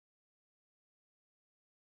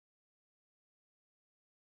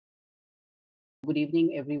Good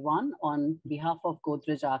evening, everyone. On behalf of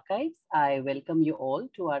Godrej Archives, I welcome you all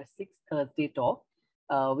to our sixth Thursday talk,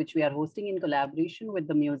 which we are hosting in collaboration with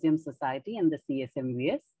the Museum Society and the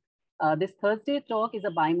CSMVS. This Thursday talk is a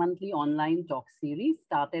bi-monthly online talk series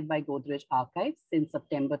started by Godrej Archives since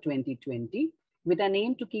September 2020, with an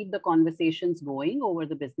aim to keep the conversations going over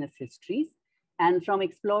the business histories, and from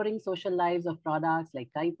exploring social lives of products like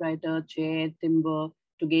typewriter, chair, timber,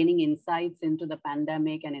 to gaining insights into the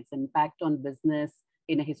pandemic and its impact on business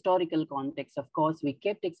in a historical context. Of course, we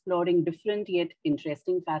kept exploring different yet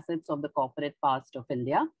interesting facets of the corporate past of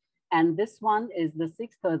India. And this one is the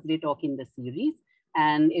sixth Thursday talk in the series.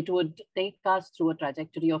 And it would take us through a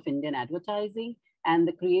trajectory of Indian advertising and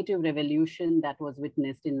the creative revolution that was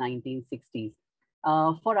witnessed in 1960s.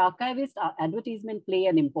 For archivists, advertisement play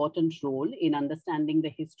an important role in understanding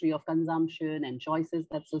the history of consumption and choices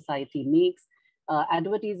that society makes.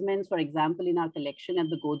 Advertisements, for example, in our collection at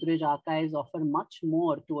the Godrej Archives offer much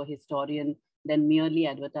more to a historian than merely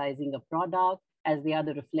advertising a product, as they are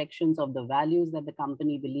the reflections of the values that the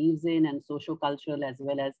company believes in and socio-cultural as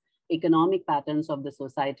well as economic patterns of the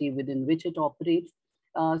society within which it operates.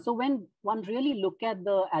 So when one really look at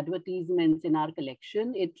the advertisements in our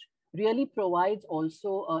collection, it really provides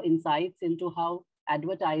also insights into how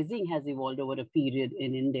advertising has evolved over a period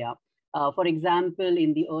in India. For example,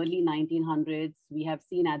 in the early 1900s, we have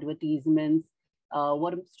seen advertisements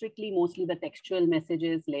were strictly mostly the textual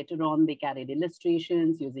messages. Later on, they carried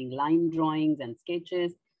illustrations using line drawings and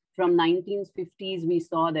sketches. From 1950s, we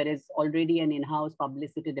saw there is already an in-house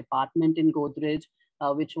publicity department in Godrej,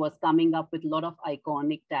 which was coming up with a lot of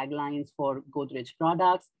iconic taglines for Godrej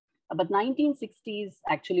products. But 1960s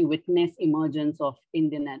actually witnessed emergence of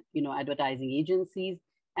Indian advertising agencies.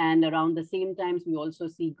 And around the same times, we also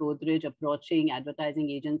see Godrej approaching advertising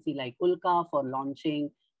agency like Ulka for launching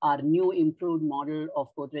our new improved model of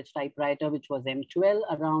Godrej typewriter, which was M12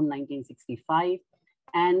 around 1965.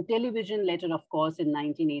 And television later, of course, in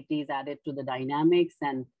 1980s added to the dynamics.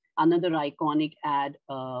 And another iconic ad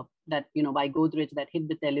that, by Godrej that hit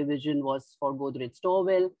the television was for Godrej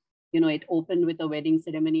Stowell. It opened with a wedding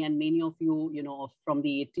ceremony, and many of you, from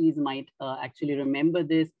the 80s might actually remember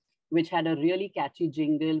this, which had a really catchy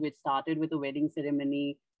jingle, which started with a wedding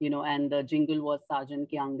ceremony, and the jingle was Sajan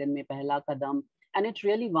Ke Aangan Mein Pehla Kadam, and it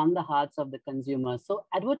really won the hearts of the consumers. So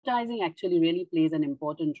advertising actually really plays an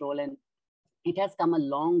important role, and it has come a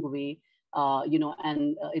long way,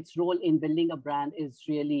 and its role in building a brand is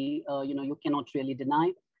really, you cannot really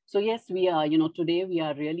deny. So yes, we are, today we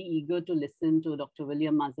are really eager to listen to Dr.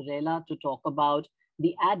 William Mazzarella to talk about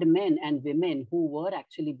the ad men and women who were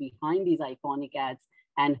actually behind these iconic ads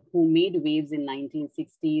and who made waves in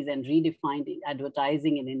 1960s and redefined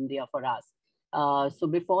advertising in India for us. So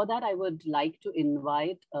before that, I would like to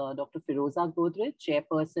invite Dr. Firoza Godrej,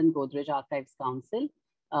 Chairperson, Godrej Archives Council,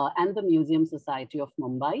 and the Museum Society of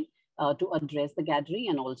Mumbai to address the gathering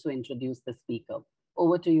and also introduce the speaker.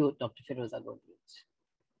 Over to you, Dr. Firoza Godrej.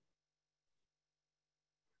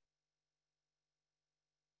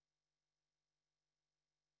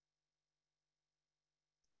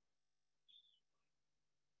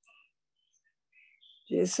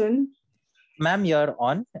 Jason? Ma'am, you're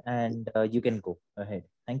on and you can go ahead.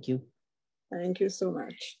 Thank you. Thank you so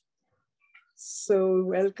much. So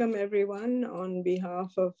welcome everyone on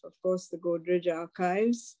behalf of course, the Godrej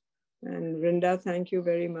Archives. And Vrinda, thank you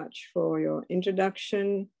very much for your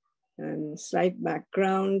introduction and slight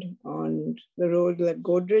background on the role that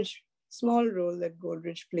Godrej, small role that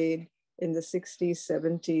Godrej played in the 60s,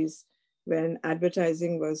 70s, when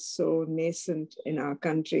advertising was so nascent in our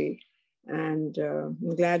country. And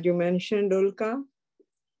I'm glad you mentioned Ulka.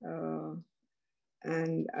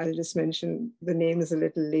 And I'll just mention the names a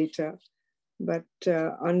little later. But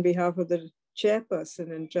on behalf of the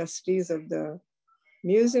chairperson and trustees of the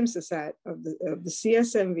Museum Society, of the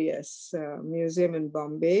CSMVS Museum in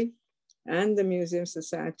Bombay, and the Museum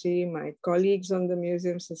Society, my colleagues on the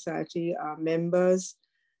Museum Society, our members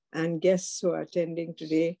and guests who are attending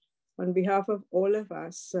today, on behalf of all of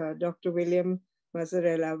us, Dr. William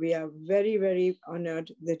Mazzarella, we are very, very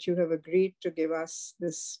honored that you have agreed to give us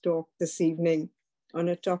this talk this evening on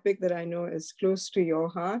a topic that I know is close to your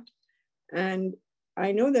heart. And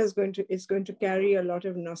I know it's going to carry a lot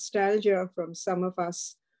of nostalgia from some of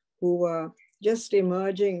us who were just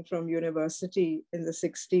emerging from university in the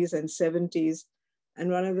 60s and 70s.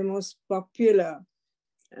 And one of the most popular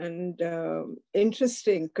and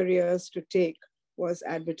interesting careers to take was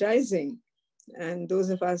advertising. And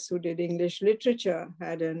those of us who did English literature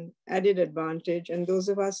had an added advantage. And those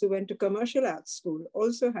of us who went to commercial arts school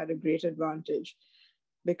also had a great advantage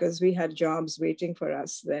because we had jobs waiting for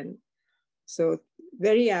us then. So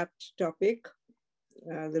very apt topic.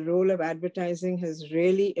 The role of advertising has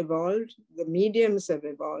really evolved. The mediums have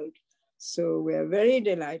evolved. So we're very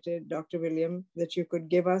delighted, Dr. William, that you could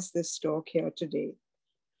give us this talk here today.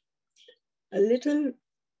 A little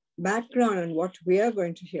background on what we are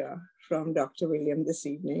going to hear from Dr. William this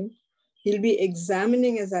evening. He'll be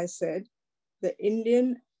examining, as I said,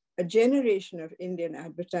 a generation of Indian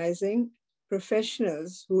advertising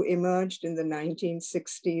professionals who emerged in the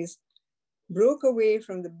 1960s, broke away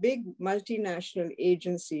from the big multinational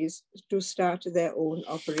agencies to start their own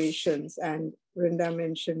operations. And Vrinda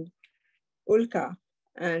mentioned Ulka.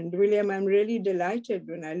 And William, I'm really delighted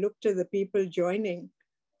when I looked at the people joining.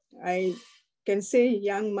 I can say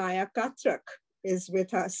young Maya Katrak is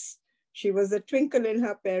with us. She was a twinkle in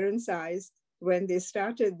her parents' eyes when they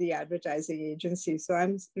started the advertising agency. So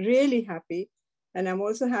I'm really happy. And I'm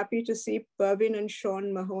also happy to see Pervin and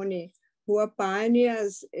Sean Mahoney, who are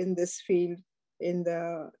pioneers in this field in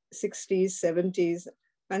the 60s, 70s,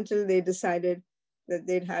 until they decided that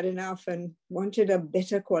they'd had enough and wanted a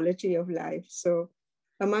better quality of life. So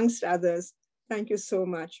amongst others, thank you so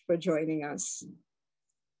much for joining us.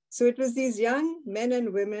 So it was these young men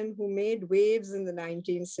and women who made waves in the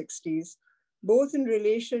 1960s, both in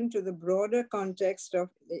relation to the broader context of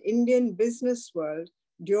the Indian business world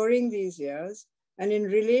during these years, and in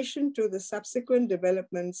relation to the subsequent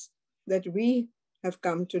developments that we have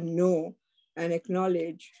come to know and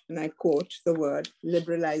acknowledge, and I quote the word,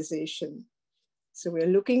 liberalization. So we're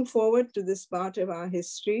looking forward to this part of our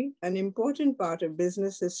history, an important part of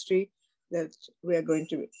business history that you're going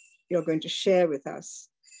to share with us.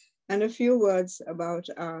 And a few words about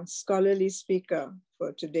our scholarly speaker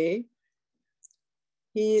for today.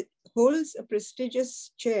 He holds a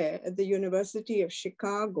prestigious chair at the University of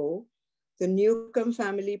Chicago, the Newcomb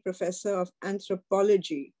Family Professor of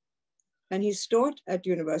Anthropology. And he's taught at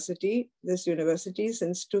this university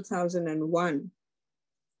since 2001.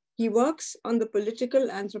 He works on the political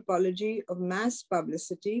anthropology of mass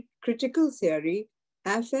publicity, critical theory,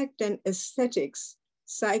 affect and aesthetics,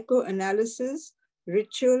 psychoanalysis,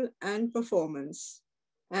 ritual and performance.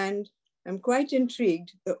 And I'm quite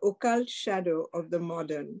intrigued, the occult shadow of the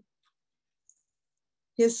modern.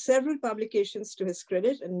 He has several publications to his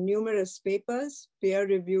credit and numerous papers,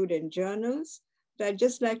 peer-reviewed in journals. I'd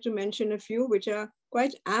just like to mention a few which are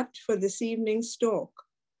quite apt for this evening's talk.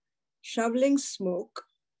 Shoveling Smoke,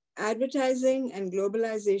 Advertising and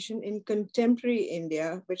Globalization in Contemporary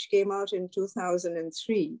India, which came out in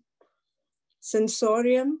 2003.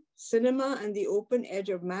 Sensorium, Cinema and the Open Edge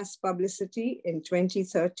of Mass Publicity in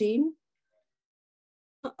 2013.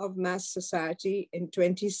 Of Mass Society in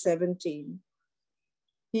 2017.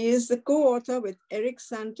 He is the co-author with Eric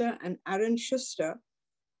Santa and Aaron Schuster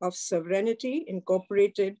of Sovereignty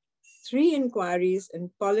Incorporated, 3 Inquiries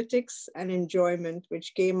in Politics and Enjoyment,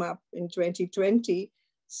 which came up in 2020.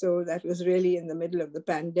 So that was really in the middle of the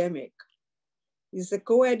pandemic. He's the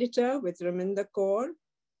co-editor with Raminder Kaur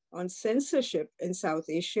on Censorship in South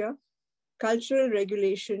Asia, Cultural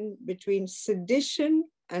Regulation Between Sedition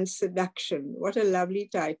and Seduction. What a lovely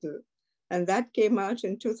title. And that came out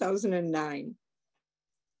in 2009.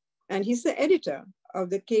 And he's the editor of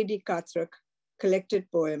the K.D. Katrak Collected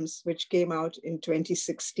Poems, which came out in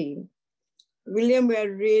 2016. William,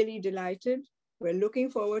 we're really delighted. We're looking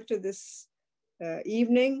forward to this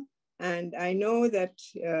evening. And I know that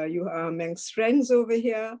you are amongst friends over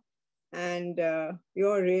here, and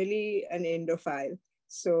you're really an Indophile.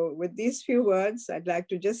 So with these few words, I'd like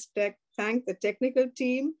to just thank the technical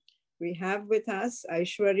team. We have with us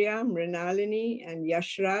Aishwarya, Mrinalini, and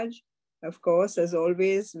Yashraj, of course, as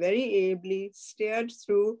always, very ably steered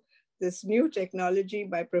through this new technology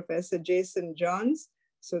by Professor Jason Johns.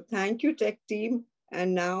 So thank you, tech team.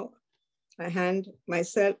 And now I hand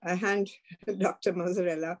Dr.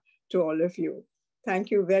 Mazzarella to all of you.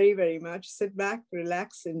 Thank you very, very much. Sit back,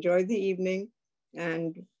 relax, enjoy the evening,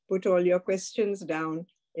 and put all your questions down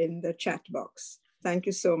in the chat box. Thank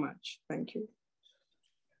you so much. Thank you.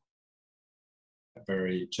 A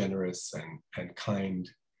very generous and kind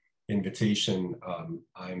invitation.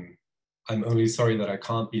 I'm only sorry that I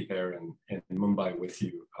can't be there in Mumbai with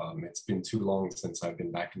you. It's been too long since I've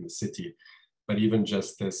been back in the city, but even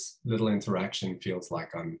just this little interaction feels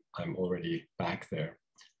like I'm already back there.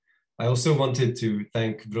 I also wanted to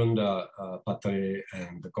thank Vrunda Patare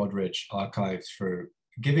and the Godrej Archives for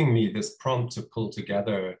giving me this prompt to pull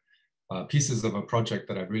together pieces of a project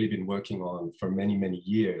that I've really been working on for many, many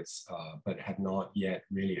years, but had not yet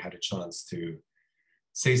really had a chance to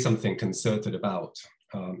say something concerted about.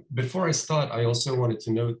 Before I start, I also wanted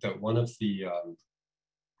to note that one of the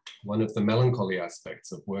melancholy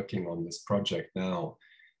aspects of working on this project now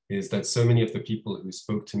is that so many of the people who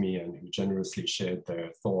spoke to me and who generously shared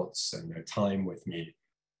their thoughts and their time with me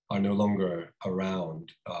are no longer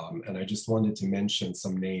around. And I just wanted to mention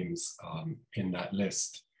some names in that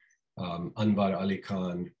list. Anwar Ali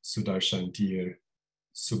Khan, Sudarshan Tir,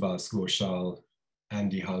 Subhas Ghoshal,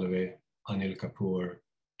 Andy Holloway, Anil Kapoor,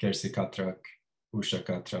 Kersi Katrak, Usha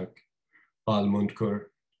Katrak, Bal Mundkur,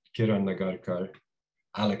 Kiran Nagarkar,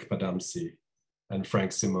 Alec Padamsi, and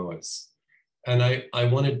Frank Simoes. And I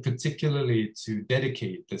wanted particularly to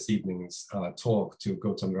dedicate this evening's talk to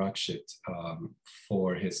Gautam Rakshit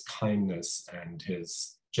for his kindness and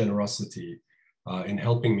his generosity in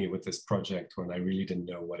helping me with this project when I really didn't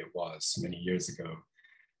know what it was many years ago.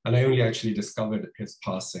 And I only actually discovered his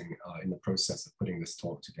passing in the process of putting this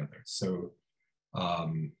talk together. So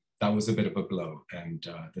that was a bit of a blow, and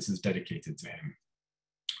this is dedicated to him.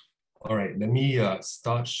 All right, let me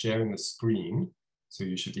start sharing the screen. So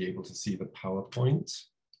you should be able to see the PowerPoint.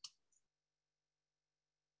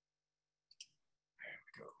 There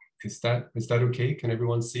we go. Is that okay? Can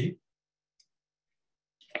everyone see?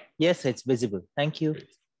 Yes, it's visible. Thank you. Great.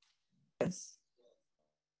 Yes.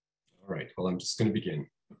 All right, well, I'm just going to begin.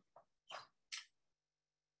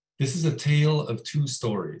 This is a tale of two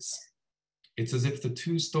stories. It's as if the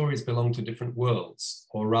two stories belong to different worlds,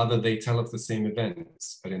 or rather they tell of the same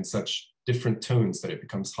events, but in such different tones that it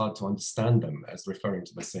becomes hard to understand them as referring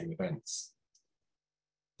to the same events.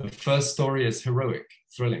 The first story is heroic,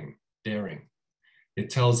 thrilling, daring.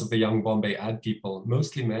 It tells of the young Bombay ad people,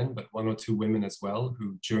 mostly men, but one or two women as well,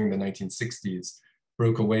 who during the 1960s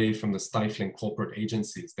broke away from the stifling corporate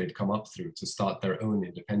agencies they'd come up through to start their own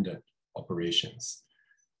independent operations.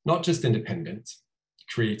 Not just independent,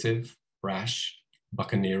 creative, brash,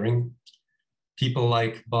 buccaneering. People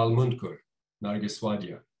like Bal Mundkur, Nargis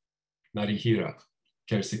Wadia, Narihira,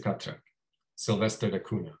 Kersi Katrak, Sylvester da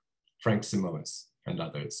Cunha, Frank Simoes, and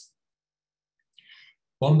others.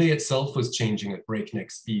 Bombay itself was changing at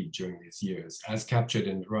breakneck speed during these years, as captured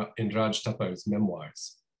in Raj Tappar's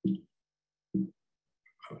memoirs. Oh,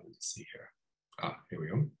 let me see here. Here we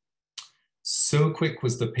go. So quick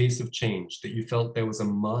was the pace of change that you felt there was a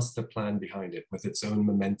master plan behind it with its own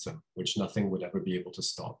momentum, which nothing would ever be able to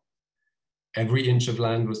stop. Every inch of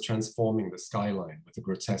land was transforming the skyline with a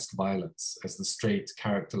grotesque violence as the straight,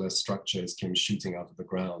 characterless structures came shooting out of the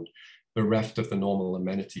ground, bereft of the normal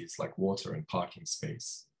amenities like water and parking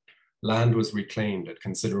space. Land was reclaimed at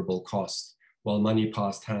considerable cost, while money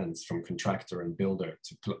passed hands from contractor and builder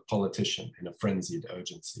to politician in a frenzied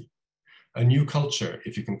urgency. A new culture,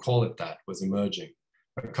 if you can call it that, was emerging,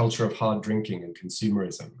 a culture of hard drinking and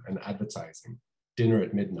consumerism and advertising, dinner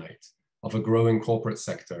at midnight, of a growing corporate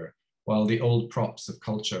sector, while the old props of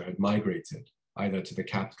culture had migrated either to the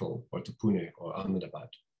capital or to Pune or Ahmedabad.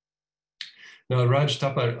 Now, Raj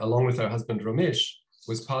Tappar, along with her husband Ramesh,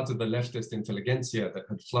 was part of the leftist intelligentsia that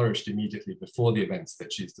had flourished immediately before the events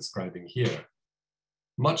that she's describing here.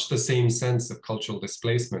 Much the same sense of cultural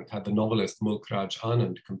displacement had the novelist Mulk Raj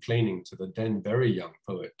Anand complaining to the then very young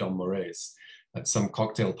poet Dom Moraes at some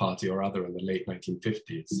cocktail party or other in the late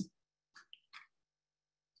 1950s.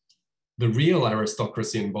 The real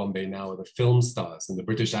aristocracy in Bombay now are the film stars and the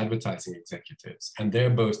British advertising executives, and they're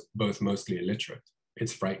both mostly illiterate.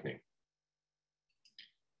 It's frightening.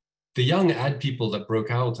 The young ad people that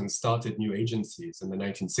broke out and started new agencies in the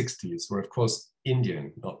 1960s were, of course,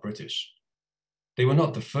 Indian, not British. They were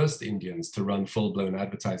not the first Indians to run full-blown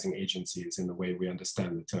advertising agencies in the way we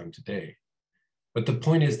understand the term today. But the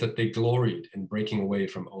point is that they gloried in breaking away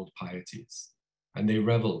from old pieties, and they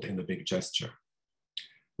reveled in the big gesture.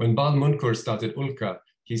 When Bal Mundkur started Ulka,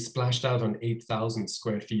 he splashed out on 8,000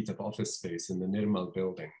 square feet of office space in the Nirmal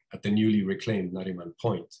building at the newly reclaimed Nariman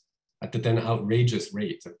Point, at the then outrageous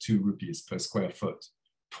rate of 2 rupees per square foot,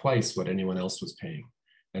 twice what anyone else was paying,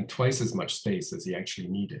 and twice as much space as he actually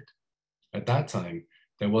needed. At that time,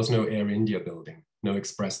 there was no Air India building, no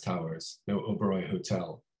Express Towers, no Oberoi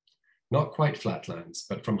Hotel. Not quite flatlands,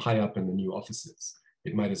 but from high up in the new offices,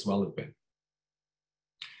 it might as well have been.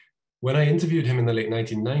 When I interviewed him in the late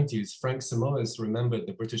 1990s, Frank Simoes remembered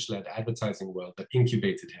the British-led advertising world that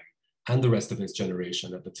incubated him and the rest of his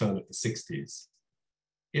generation at the turn of the 60s.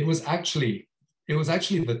 It was actually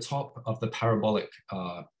the top of the parabolic,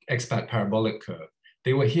 expat parabolic curve.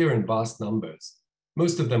 They were here in vast numbers.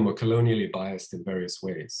 Most of them were colonially biased in various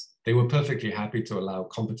ways. They were perfectly happy to allow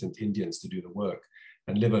competent Indians to do the work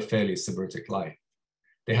and live a fairly sybaritic life.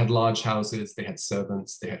 They had large houses, they had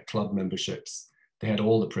servants, they had club memberships, they had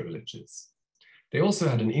all the privileges. They also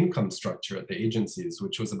had an income structure at the agencies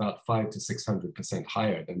which was about 500 to 600%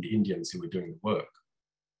 higher than the Indians who were doing the work.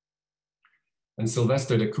 And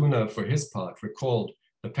Sylvester da Cunha, for his part, recalled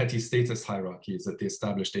the petty status hierarchies at the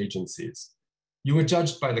established agencies. You were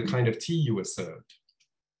judged by the kind of tea you were served,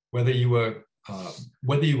 whether you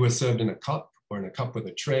were served in a cup or in a cup with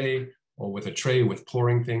a tray, or with a tray with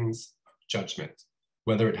pouring things, judgment.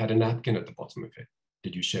 Whether it had a napkin at the bottom of it.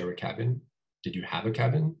 Did you share a cabin? Did you have a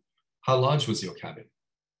cabin? How large was your cabin?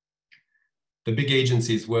 The big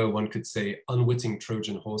agencies were, one could say, unwitting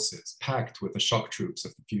Trojan horses, packed with the shock troops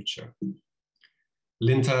of the future.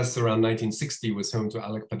 Lintas around 1960 was home to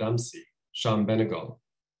Alec Padamsi, Sham Benegal,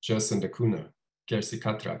 Jerson Dacuna, Kersi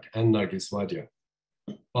Katrak, and Nargis Wadia.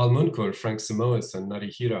 Balmunkur, Frank Samoas, and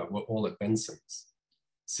Narihira were all at Benson's.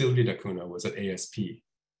 Sylvie Dacuna was at ASP.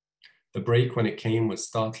 The break, when it came, was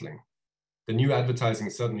startling. The new advertising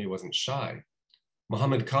certainly wasn't shy.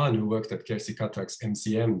 Mohammed Khan, who worked at Kersi Katrak's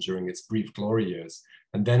MCM during its brief glory years,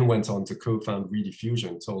 and then went on to co-found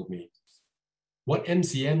Rediffusion, told me, what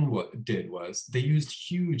MCM did was they used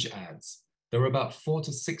huge ads. They were about 4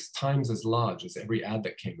 to 6 times as large as every ad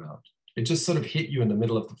that came out. It just sort of hit you in the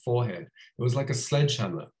middle of the forehead. It was like a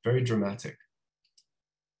sledgehammer, very dramatic.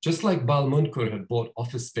 Just like Balmunkur had bought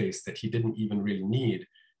office space that he didn't even really need,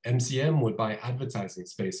 MCM would buy advertising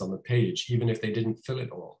space on the page, even if they didn't fill it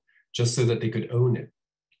all, just so that they could own it.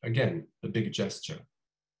 Again, the big gesture.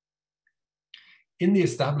 In the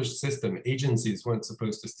established system, agencies weren't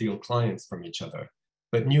supposed to steal clients from each other,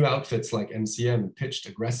 but new outfits like MCM pitched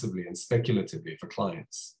aggressively and speculatively for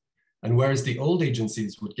clients. And whereas the old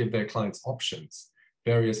agencies would give their clients options,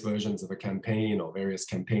 various versions of a campaign or various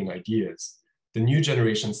campaign ideas, the new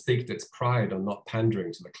generation staked its pride on not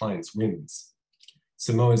pandering to the client's whims.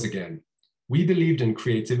 Samoas again, we believed in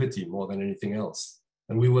creativity more than anything else,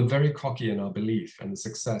 and we were very cocky in our belief and the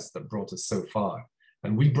success that brought us so far.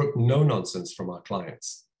 And we brooked no nonsense from our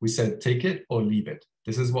clients. We said, take it or leave it.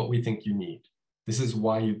 This is what we think you need. This is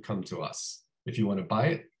why you come to us. If you want to buy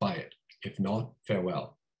it, buy it. If not,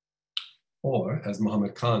 farewell. Or, as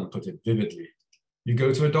Mohammed Khan put it vividly, you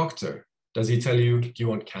go to a doctor. Does he tell you, do you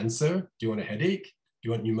want cancer? Do you want a headache? Do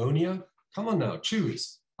you want pneumonia? Come on now,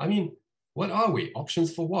 choose. I mean, what are we?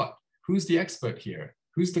 Options for what? Who's the expert here?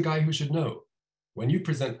 Who's the guy who should know? When you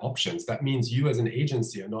present options, that means you as an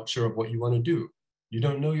agency are not sure of what you want to do. You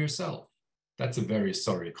don't know yourself. That's a very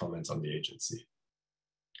sorry comment on the agency.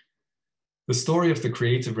 The story of the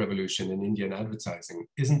creative revolution in Indian advertising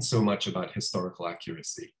isn't so much about historical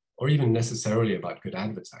accuracy, or even necessarily about good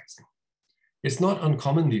advertising. It's not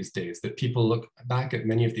uncommon these days that people look back at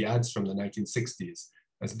many of the ads from the 1960s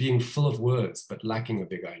as being full of words, but lacking a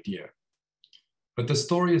big idea. But the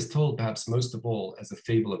story is told perhaps most of all as a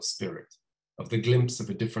fable of spirit, of the glimpse of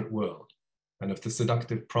a different world, and of the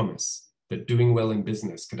seductive promise that doing well in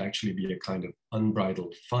business could actually be a kind of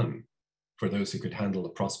unbridled fun for those who could handle the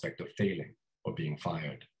prospect of failing or being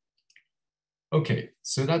fired. Okay,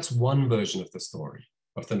 so that's one version of the story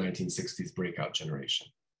of the 1960s breakout generation.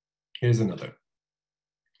 Here's another.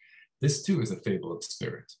 This too is a fable of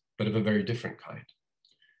spirit, but of a very different kind.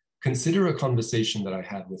 Consider a conversation that I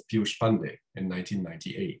had with Piyush Pandey in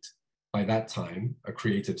 1998, by that time a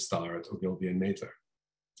creative star at Ogilvy and Mather.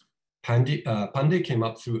 Pandey came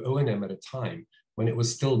up through O&M at a time when it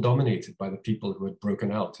was still dominated by the people who had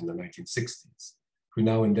broken out in the 1960s, who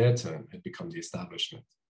now in their turn had become the establishment.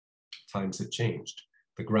 Times had changed.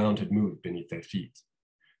 The ground had moved beneath their feet.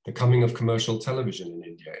 The coming of commercial television in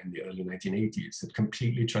India in the early 1980s had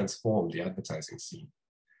completely transformed the advertising scene.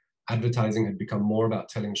 Advertising had become more about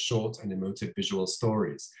telling short and emotive visual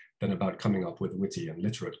stories than about coming up with witty and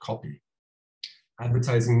literate copy.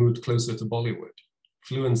 Advertising moved closer to Bollywood.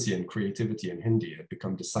 Fluency and creativity in Hindi had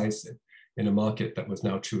become decisive in a market that was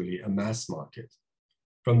now truly a mass market.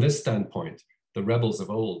 From this standpoint, the rebels of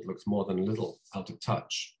old looked more than a little out of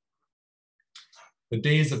touch. The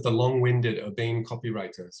days of the long-winded, urbane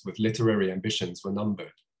copywriters with literary ambitions were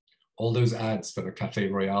numbered. All those ads for the Café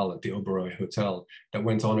Royal at the Oberoi Hotel that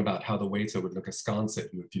went on about how the waiter would look askance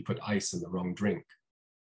at you if you put ice in the wrong drink.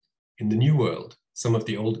 In the new world, some of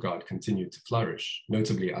the old guard continued to flourish,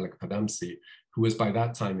 notably Alec Padamsi, who was by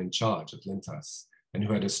that time in charge at Lintas and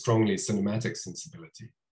who had a strongly cinematic sensibility.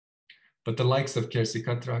 But the likes of Kersi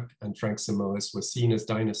Katrak and Frank Samoas were seen as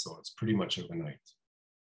dinosaurs pretty much overnight.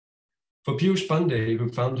 For Piyush Pandey, who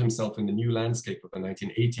found himself in the new landscape of the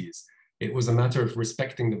 1980s, it was a matter of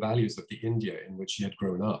respecting the values of the India in which he had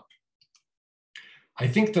grown up. I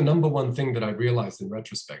think the number one thing that I realized in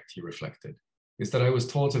retrospect, he reflected, is that I was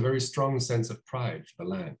taught a very strong sense of pride for the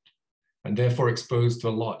land, and therefore exposed to a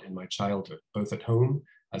lot in my childhood, both at home,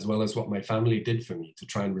 as well as what my family did for me to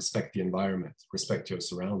try and respect the environment, respect your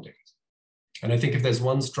surroundings. And I think if there's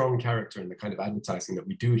one strong character in the kind of advertising that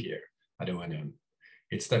we do here at O&M,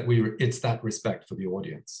 it's that respect for the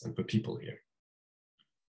audience and for people here.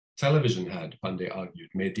 Television had, Pandey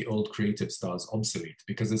argued, made the old creative stars obsolete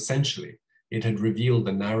because essentially it had revealed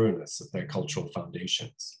the narrowness of their cultural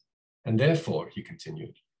foundations. And therefore, he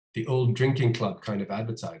continued, the old drinking club kind of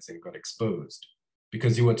advertising got exposed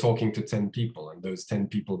because you were talking to 10 people and those 10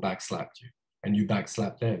 people backslapped you and you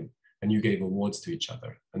backslapped them and you gave awards to each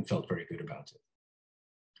other and felt very good about it.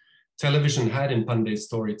 Television had, in Pandey's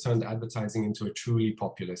story, turned advertising into a truly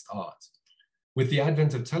populist art. With the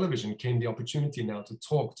advent of television came the opportunity now to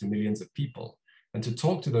talk to millions of people. And to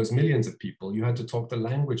talk to those millions of people, you had to talk the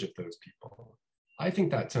language of those people. I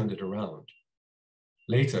think that turned it around.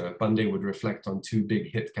 Later, Pandey would reflect on two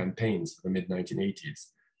big hit campaigns of the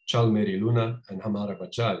mid-1980s, Chal Meri Luna and Hamara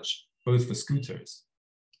Bajaj, both for scooters.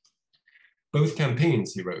 Both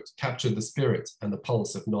campaigns, he wrote, captured the spirit and the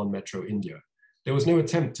pulse of non-metro India. There was no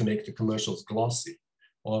attempt to make the commercials glossy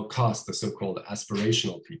or cast the so-called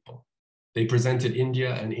aspirational people. They presented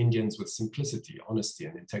India and Indians with simplicity, honesty,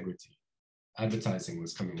 and integrity. Advertising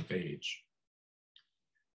was coming of age.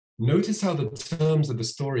 Notice how the terms of the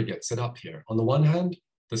story get set up here. On the one hand,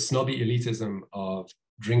 the snobby elitism of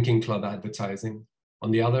drinking club advertising.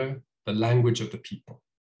 On the other, the language of the people.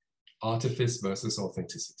 Artifice versus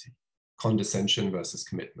authenticity. Condescension versus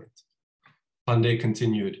commitment. Pandey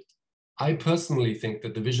continued, I personally think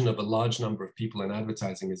that the vision of a large number of people in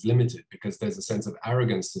advertising is limited because there's a sense of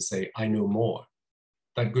arrogance to say, I know more.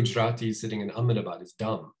 That Gujarati sitting in Ahmedabad is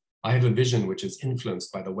dumb. I have a vision which is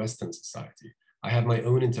influenced by the Western society. I have my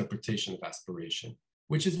own interpretation of aspiration,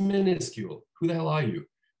 which is minuscule. Who the hell are you?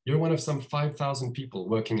 You're one of some 5,000 people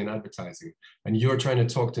working in advertising, and you're trying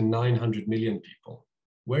to talk to 900 million people.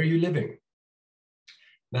 Where are you living?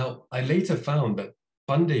 Now, I later found that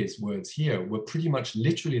Pandey's words here were pretty much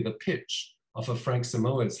literally the pitch of a Frank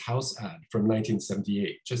Samoa's house ad from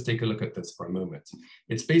 1978. Just take a look at this for a moment.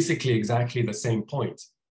 It's basically exactly the same point,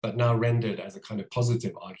 but now rendered as a kind of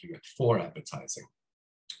positive argument for advertising.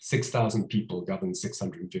 6,000 people govern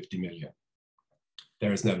 650 million.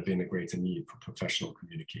 There has never been a greater need for professional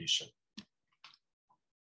communication.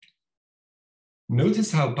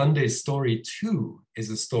 Notice how Pandey's story too is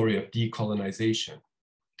a story of decolonization.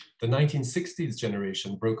 The 1960s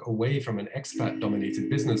generation broke away from an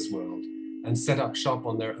expat-dominated business world and set up shop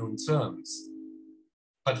on their own terms.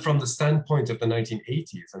 But from the standpoint of the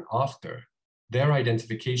 1980s and after, their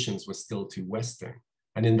identifications were still too Western,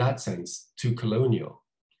 and in that sense, too colonial.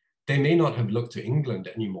 They may not have looked to England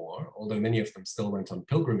anymore, although many of them still went on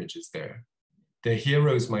pilgrimages there. Their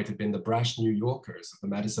heroes might have been the brash New Yorkers of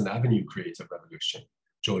the Madison Avenue creative revolution,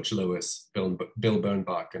 George Lois, Bill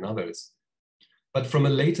Bernbach, and others. But from a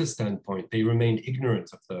later standpoint, they remained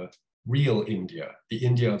ignorant of the real India, the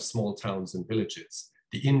India of small towns and villages,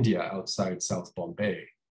 the India outside South Bombay.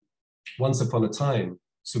 Once upon a time,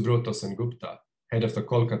 Subroto Sengupta, head of the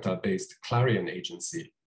Kolkata-based Clarion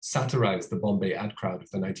agency, satirized the Bombay ad crowd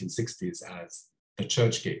of the 1960s as the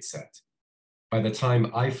Churchgate set. By the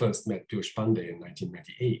time I first met Piyush Pandey in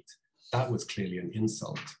 1998, that was clearly an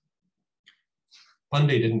insult.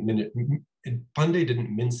 Pandey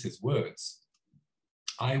didn't mince his words.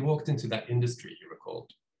 I walked into that industry, he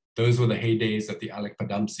recalled. Those were the heydays of the Alec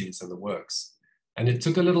Padamsis and the works. And it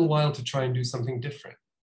took a little while to try and do something different.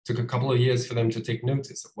 It took a couple of years for them to take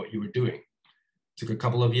notice of what you were doing. It took a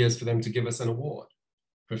couple of years for them to give us an award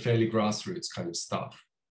for fairly grassroots kind of stuff.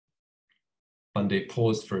 Pandey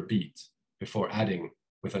paused for a beat before adding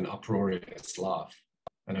with an uproarious laugh,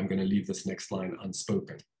 and I'm going to leave this next line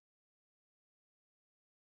unspoken.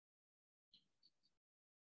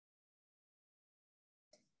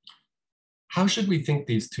 How should we think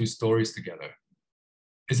these two stories together?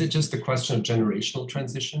 Is it just a question of generational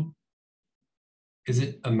transition? Is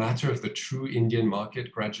it a matter of the true Indian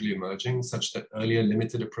market gradually emerging such that earlier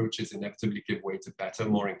limited approaches inevitably give way to better,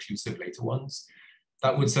 more inclusive later ones?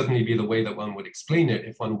 That would certainly be the way that one would explain it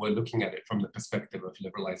if one were looking at it from the perspective of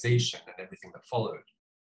liberalization and everything that followed.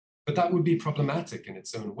 But that would be problematic in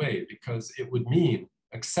its own way because it would mean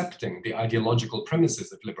accepting the ideological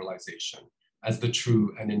premises of liberalization as the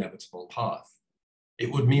true and inevitable path.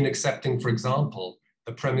 It would mean accepting, for example,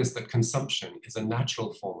 the premise that consumption is a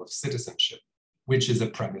natural form of citizenship, which is a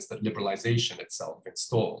premise that liberalization itself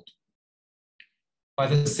installed. By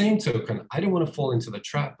the same token, I don't want to fall into the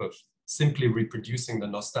trap of simply reproducing the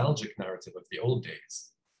nostalgic narrative of the old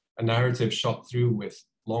days, a narrative shot through with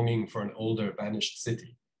longing for an older, vanished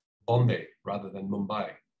city, Bombay rather than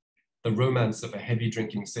Mumbai, the romance of a heavy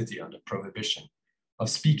drinking city under prohibition, of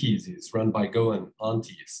speakeasies run by Goan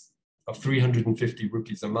aunties, of 350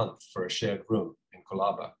 rupees a month for a shared room in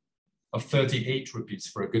Colaba, of 38 rupees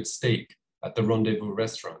for a good steak at the Rendezvous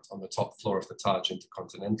restaurant on the top floor of the Taj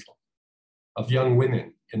Intercontinental, of young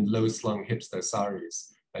women in low-slung hipster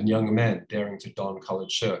saris and young men daring to don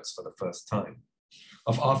colored shirts for the first time,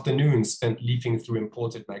 of afternoons spent leafing through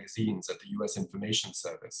imported magazines at the US Information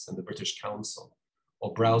Service and the British Council,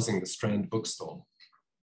 or browsing the Strand bookstall,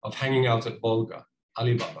 of hanging out at Volga,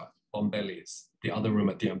 Alibaba, Bombelli's, the other room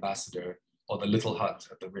at the Ambassador, or the Little Hut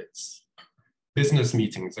at the Ritz. Business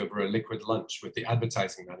meetings over a liquid lunch with the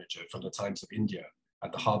advertising manager from the Times of India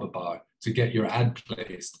at the Harbour Bar to get your ad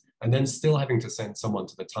placed, and then still having to send someone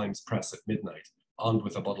to the Times press at midnight, armed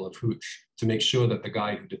with a bottle of hooch, to make sure that the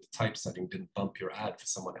guy who did the typesetting didn't bump your ad for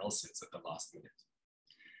someone else's at the last minute.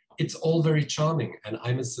 It's all very charming, and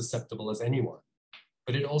I'm as susceptible as anyone,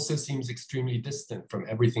 but it also seems extremely distant from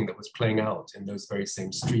everything that was playing out in those very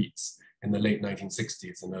same streets in the late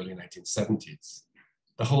 1960s and early 1970s.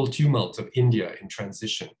 The whole tumult of India in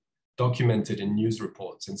transition, documented in news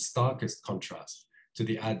reports in starkest contrast to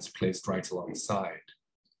the ads placed right alongside.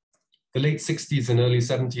 The late 60s and early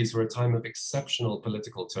 70s were a time of exceptional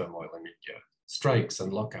political turmoil in India, strikes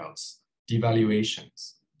and lockouts,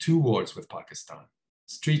 devaluations, 2 wars with Pakistan,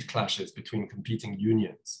 street clashes between competing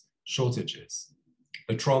unions, shortages,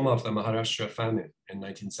 the trauma of the Maharashtra famine in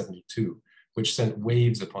 1972, which sent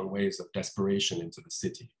waves upon waves of desperation into the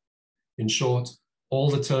city. In short, all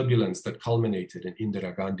the turbulence that culminated in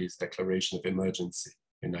Indira Gandhi's declaration of emergency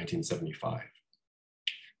in 1975.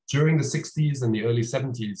 During the 60s and the early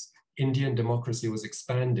 70s, Indian democracy was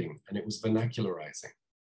expanding and it was vernacularizing.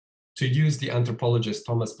 To use the anthropologist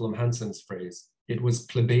Thomas Blom-Hansen's phrase, it was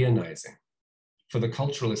plebeianizing. For the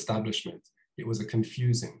cultural establishment, it was a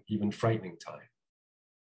confusing, even frightening time.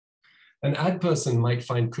 An ad person might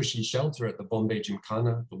find cushy shelter at the Bombay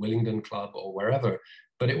Gymkhana, the Willingdon Club, or wherever,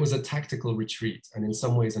 but it was a tactical retreat and in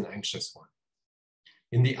some ways an anxious one.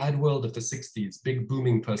 In the ad world of the 60s, big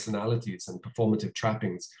booming personalities and performative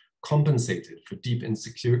trappings compensated for deep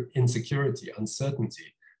insecurity,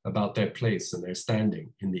 uncertainty about their place and their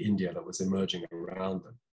standing in the India that was emerging around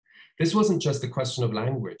them. This wasn't just a question of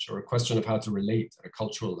language or a question of how to relate at a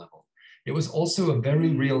cultural level. It was also a very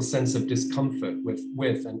real sense of discomfort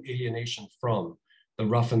with and alienation from the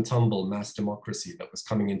rough and tumble mass democracy that was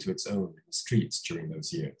coming into its own in the streets during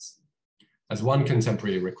those years. As one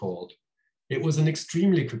contemporary recalled, it was an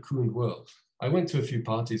extremely cocooned world. I went to a few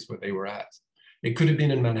parties where they were at. It could have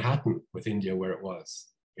been in Manhattan with India where it was.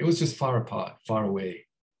 It was just far apart, far away.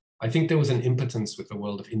 I think there was an impotence with the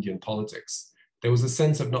world of Indian politics. There was a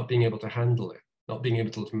sense of not being able to handle it, not being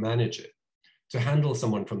able to manage it, to handle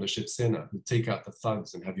someone from the Shiv Sena who'd take out the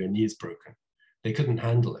thugs and have your knees broken. They couldn't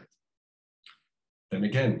handle it. Then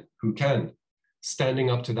again, who can? Standing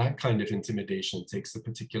up to that kind of intimidation takes a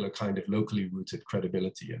particular kind of locally rooted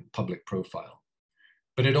credibility and public profile.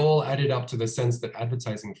 But it all added up to the sense that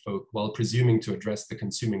advertising folk, while presuming to address the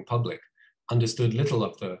consuming public, understood little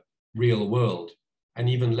of the real world and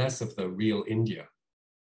even less of the real India.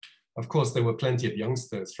 Of course, there were plenty of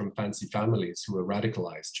youngsters from fancy families who were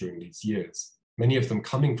radicalized during these years, many of them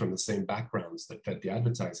coming from the same backgrounds that fed the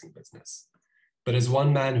advertising business. But as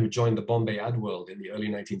one man who joined the Bombay ad world in the early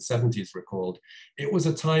 1970s recalled, it was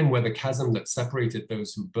a time where the chasm that separated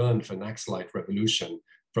those who burned for Naxalite revolution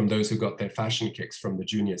from those who got their fashion kicks from the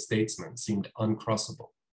junior statesmen seemed uncrossable.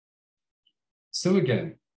 So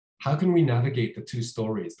again, how can we navigate the 2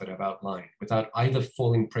 stories that I've outlined without either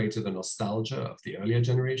falling prey to the nostalgia of the earlier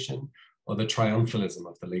generation or the triumphalism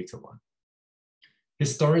of the later one?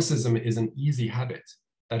 Historicism is an easy habit,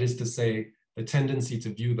 that is to say, the tendency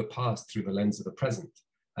to view the past through the lens of the present,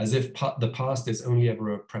 as if the past is only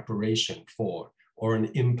ever a preparation for or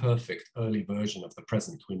an imperfect early version of the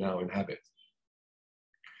present we now inhabit.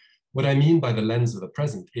 What I mean by the lens of the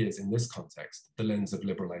present is, in this context, the lens of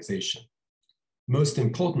liberalization. Most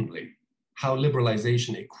importantly, how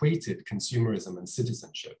liberalization equated consumerism and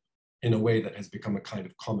citizenship in a way that has become a kind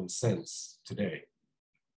of common sense today.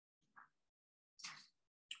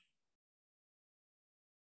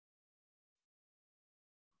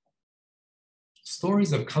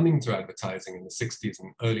 Stories of coming to advertising in the 60s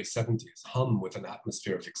and early 70s hum with an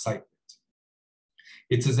atmosphere of excitement.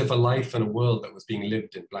 It's as if a life and a world that was being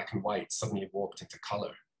lived in black and white suddenly warped into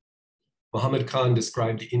color. Muhammad Khan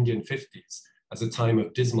described the Indian 50s as a time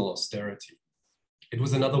of dismal austerity. It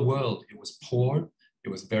was another world. It was poor. It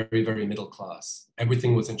was very, very middle class.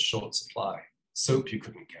 Everything was in short supply. Soap you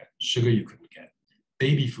couldn't get, sugar you couldn't get,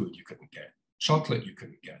 baby food you couldn't get, chocolate you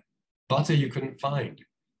couldn't get, butter you couldn't find.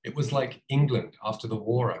 It was like England after the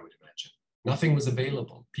war, I would imagine. Nothing was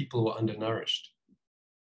available. People were undernourished.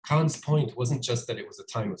 Khan's point wasn't just that it was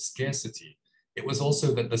a time of scarcity. It was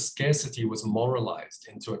also that the scarcity was moralized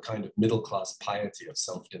into a kind of middle-class piety of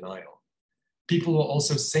self-denial. People were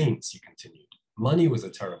also saints, he continued. Money was a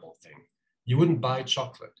terrible thing. You wouldn't buy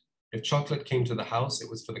chocolate. If chocolate came to the house, it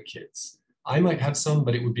was for the kids. I might have some,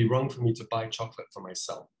 but it would be wrong for me to buy chocolate for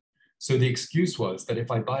myself. So the excuse was that if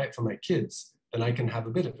I buy it for my kids, then I can have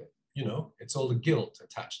a bit of it. You know, it's all the guilt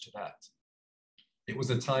attached to that. It was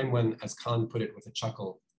a time when, as Khan put it with a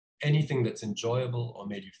chuckle, anything that's enjoyable or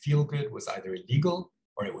made you feel good was either illegal,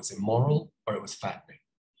 or it was immoral, or it was fattening.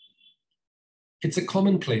 It's a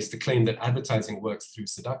commonplace to claim that advertising works through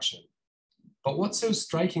seduction. But what's so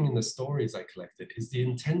striking in the stories I collected is the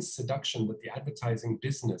intense seduction that the advertising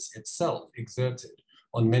business itself exerted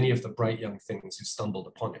on many of the bright young things who stumbled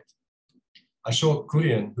upon it. Ashok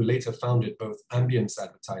Kurian, who later founded both Ambience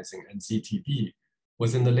Advertising and ZTV,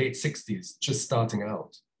 was in the late 60s, just starting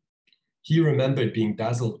out. He remembered being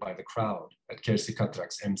dazzled by the crowd at Kersi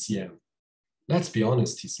Katrak's MCM. Let's be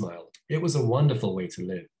honest, he smiled, it was a wonderful way to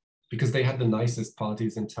live because they had the nicest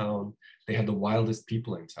parties in town, they had the wildest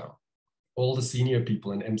people in town. All the senior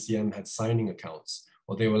people in MCM had signing accounts,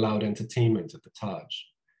 or they were allowed entertainment at the Taj.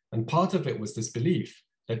 And part of it was this belief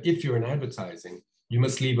that if you're in advertising, you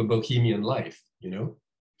must lead a bohemian life, you know,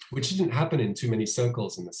 which didn't happen in too many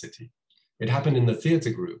circles in the city. It happened in the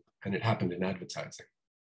theater group, and it happened in advertising.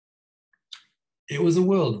 It was a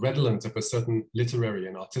world redolent of a certain literary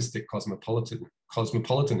and artistic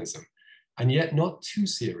cosmopolitanism, and yet not too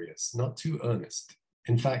serious, not too earnest.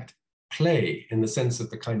 In fact, play, in the sense of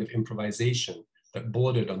the kind of improvisation that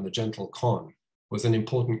bordered on the gentle con, was an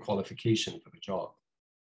important qualification for the job.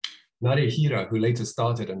 Nare Hira, who later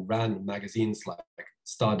started and ran magazines like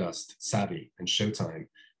Stardust, Savvy, and Showtime,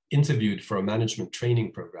 interviewed for a management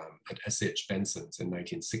training program at S.H. Benson's in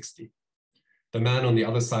 1960. The man on the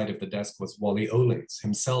other side of the desk was Wally Owens,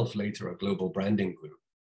 himself later a global branding guru.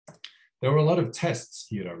 There were a lot of tests,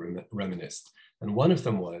 Hira reminisced, and one of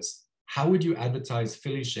them was, how would you advertise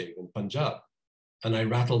Philly shave in Punjab? And I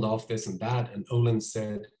rattled off this and that, and Owens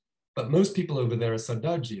said, but most people over there are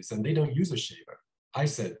Sardarjis and they don't use a shaver. I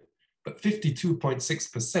said, but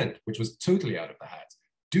 52.6%, which was totally out of the hat,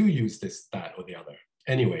 do use this, that, or the other.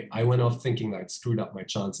 Anyway, I went off thinking I'd screwed up my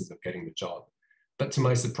chances of getting the job. But to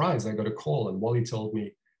my surprise, I got a call and Wally told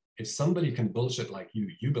me, if somebody can bullshit like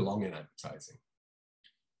you belong in advertising.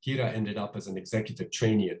 Hira ended up as an executive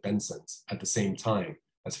trainee at Benson's at the same time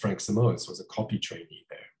as Frank Samoas was a copy trainee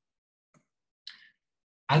there.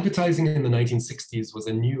 Advertising in the 1960s was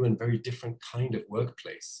a new and very different kind of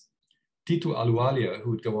workplace. Titu Aluwalia,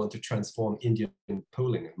 who would go on to transform Indian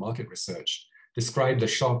polling and market research, described the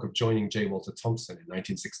shock of joining J. Walter Thompson in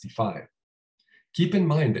 1965. Keep in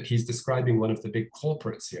mind that he's describing one of the big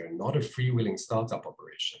corporates here, not a freewheeling startup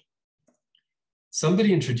operation.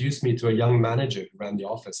 Somebody introduced me to a young manager who ran the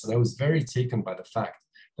office, and I was very taken by the fact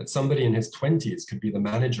that somebody in his 20s could be the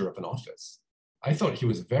manager of an office. I thought he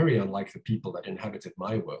was very unlike the people that inhabited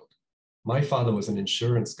my world. My father was an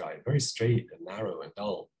insurance guy, very straight and narrow and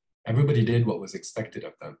dull. Everybody did what was expected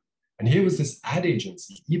of them. And here was this ad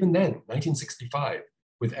agency, even then, 1965,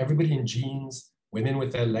 with everybody in jeans, women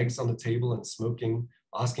with their legs on the table and smoking,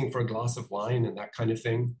 asking for a glass of wine and that kind of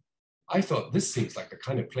thing. I thought this seems like the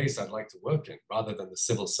kind of place I'd like to work in rather than the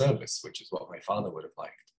civil service, which is what my father would have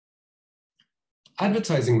liked.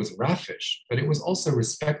 Advertising was raffish, but it was also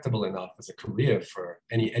respectable enough as a career for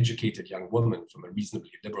any educated young woman from a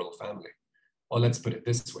reasonably liberal family. Or let's put it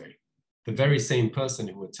this way, the very same person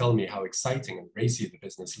who would tell me how exciting and racy the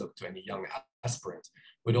business looked to any young aspirant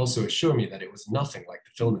would also assure me that it was nothing like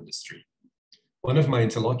the film industry. One of my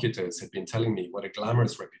interlocutors had been telling me what a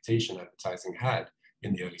glamorous reputation advertising had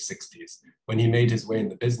in the early 60s when he made his way in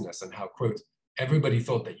the business and how, quote, everybody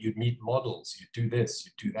thought that you'd meet models, you'd do this,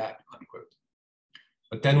 you'd do that, unquote.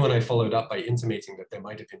 But then when I followed up by intimating that there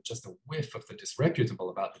might have been just a whiff of the disreputable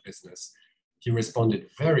about the business, he responded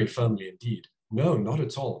very firmly indeed, no, not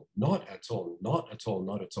at all, not at all, not at all,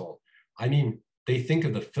 not at all. I mean, they think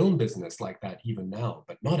of the film business like that even now,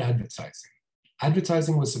 but not advertising.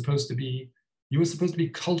 Advertising was supposed to be, you were supposed to be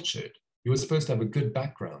cultured. You were supposed to have a good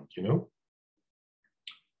background, you know?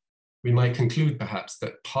 We might conclude perhaps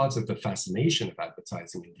that part of the fascination of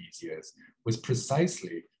advertising in these years was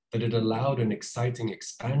precisely that it allowed an exciting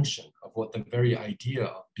expansion of what the very idea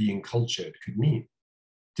of being cultured could mean.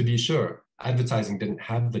 To be sure, advertising didn't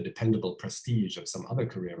have the dependable prestige of some other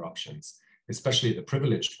career options, especially the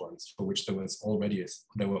privileged ones for which there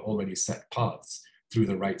were already set paths through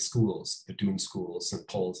the right schools, the Doon schools, St.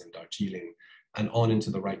 Paul's and Darjeeling, and on into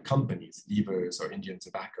the right companies, Levers or Indian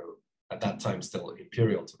Tobacco, at that time still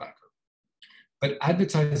Imperial Tobacco. But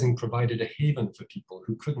advertising provided a haven for people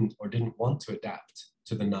who couldn't or didn't want to adapt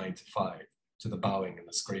to the 9 to 5, to the bowing and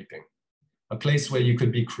the scraping. A place where you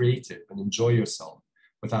could be creative and enjoy yourself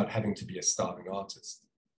without having to be a starving artist.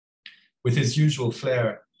 With his usual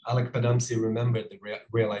flair, Alec Padamsi remembered the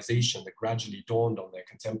realization that gradually dawned on their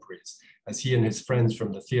contemporaries as he and his friends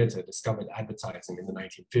from the theater discovered advertising in the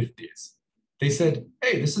 1950s. They said,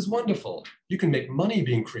 "Hey, this is wonderful. You can make money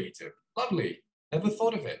being creative. Lovely. Never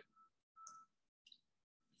thought of it."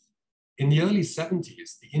 In the early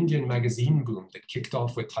 70s, the Indian magazine boom that kicked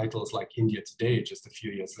off with titles like India Today just a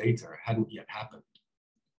few years later hadn't yet happened.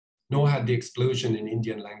 Nor had the explosion in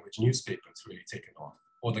Indian language newspapers really taken off,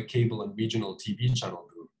 or the cable and regional TV channel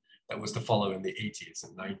boom that was to follow in the 80s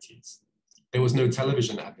and 90s. There was no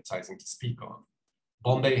television advertising to speak of.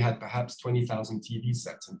 Bombay had perhaps 20,000 TV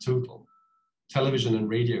sets in total. Television and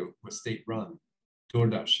radio were state-run,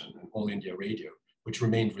 Doordarshan and All India Radio, which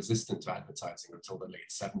remained resistant to advertising until the late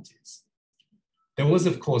 70s. There was,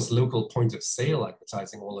 of course, local point-of-sale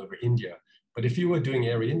advertising all over India, but if you were doing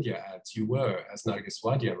Air India ads, you were, as Nargis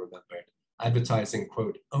Wadia remembered, advertising,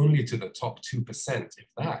 quote, only to the top 2%, if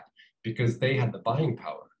that, because they had the buying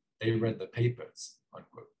power. They read the papers,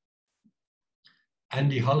 unquote.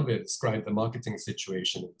 Andy Halve described the marketing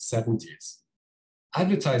situation in the 70s.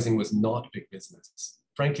 Advertising was not big business.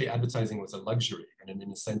 Frankly, advertising was a luxury and an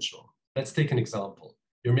inessential. Let's take an example.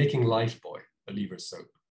 You're making Lifebuoy, the lever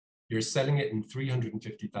soap. You're selling it in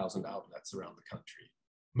 350,000 outlets around the country,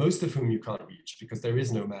 most of whom you can't reach because there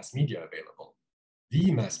is no mass media available. The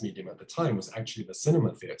mass medium at the time was actually the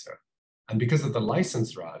cinema theater. And because of the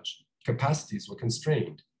license Raj, capacities were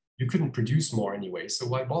constrained. You couldn't produce more anyway, so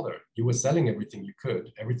why bother? You were selling everything you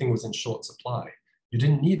could. Everything was in short supply. You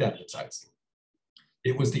didn't need advertising.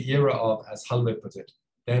 It was the era of, as Halve put it,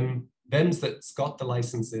 them's that's got the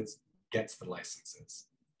licenses gets the licenses.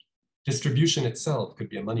 Distribution itself could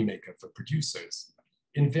be a moneymaker for producers.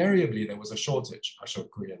 Invariably, there was a shortage, Ashok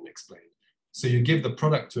Kurian explained. So you give the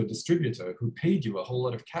product to a distributor who paid you a whole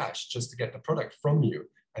lot of cash just to get the product from you,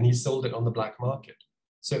 and he sold it on the black market.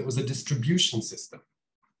 So it was a distribution system.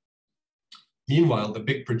 Meanwhile, the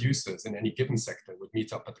big producers in any given sector would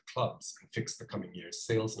meet up at the clubs and fix the coming year's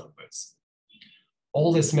sales numbers.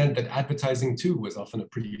 All this meant that advertising too was often a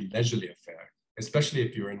pretty leisurely affair, especially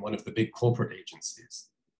if you were in one of the big corporate agencies.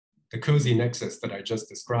 The cozy nexus that I just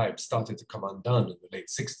described started to come undone in the late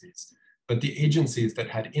 60s, but the agencies that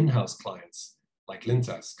had in-house clients, like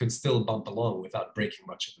Lintas, could still bump along without breaking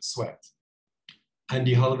much of a sweat.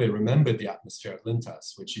 Andy Halve remembered the atmosphere at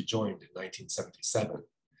Lintas, which he joined in 1977.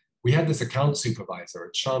 We had this account supervisor,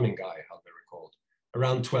 a charming guy, Halve recalled.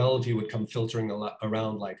 Around 12, he would come filtering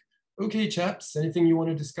around like, "Okay, chaps, anything you want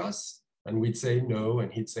to discuss?" And we'd say no,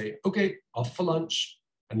 and he'd say, "Okay, off for lunch."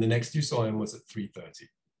 And the next you saw him was at 3:30.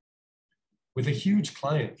 With a huge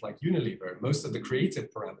client like Unilever, most of the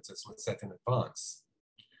creative parameters were set in advance.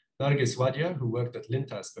 Nargis Wadia, who worked at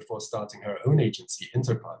Lintas before starting her own agency,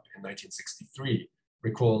 Interpub, in 1963,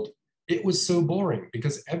 recalled, "It was so boring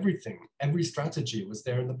because every strategy was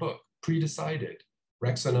there in the book, pre-decided.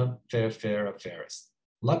 Rexona, fair, fairest.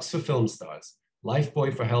 Lux for film stars.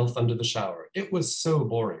 Lifebuoy for health under the shower. It was so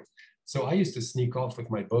boring. So I used to sneak off with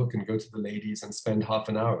my book and go to the ladies and spend half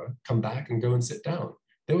an hour, come back and go and sit down.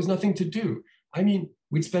 There was nothing to do. I mean,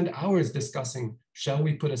 we'd spend hours discussing, shall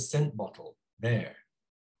we put a scent bottle there?"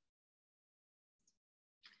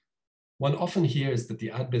 One often hears that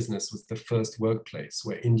the ad business was the first workplace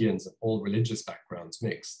where Indians of all religious backgrounds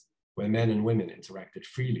mixed, where men and women interacted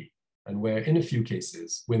freely, and where, in a few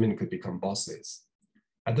cases, women could become bosses.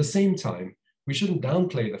 At the same time, we shouldn't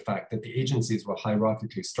downplay the fact that the agencies were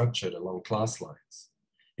hierarchically structured along class lines.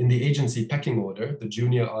 In the agency pecking order, the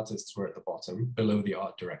junior artists were at the bottom, below the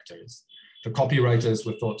art directors. The copywriters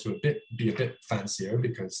were thought to be a bit fancier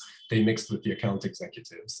because they mixed with the account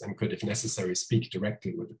executives and could, if necessary, speak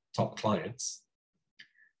directly with the top clients.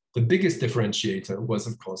 The biggest differentiator was,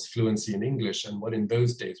 of course, fluency in English and what in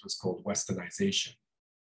those days was called westernization.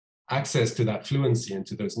 Access to that fluency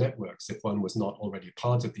into those networks, if one was not already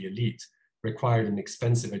part of the elite, required an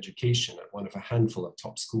expensive education at one of a handful of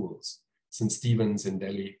top schools, St. Stephen's in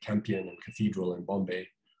Delhi, Campion and Cathedral in Bombay,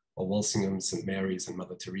 or Walsingham, St. Mary's and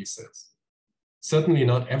Mother Teresa's. Certainly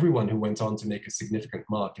not everyone who went on to make a significant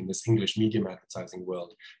mark in this English medium advertising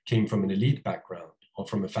world came from an elite background or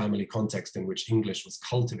from a family context in which English was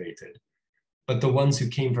cultivated, but the ones who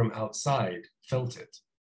came from outside felt it.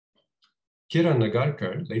 Kiran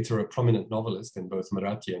Nagarkar, later a prominent novelist in both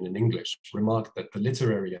Marathi and in English, remarked that the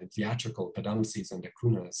literary and theatrical Padamsis and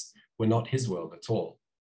Akunas were not his world at all.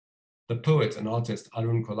 The poet and artist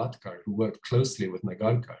Arun Kolatkar, who worked closely with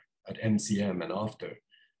Nagarkar at MCM and after,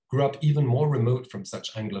 grew up even more remote from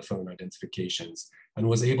such Anglophone identifications and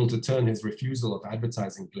was able to turn his refusal of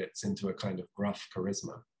advertising blitz into a kind of gruff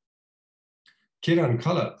charisma. Kiran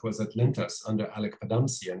Kalap was at Lintas under Alec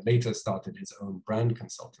Padamsi and later started his own brand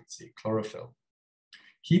consultancy, Chlorophyll.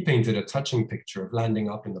 He painted a touching picture of landing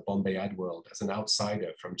up in the Bombay ad world as an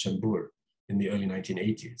outsider from Chembur in the early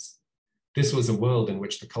 1980s. This was a world in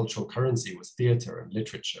which the cultural currency was theater and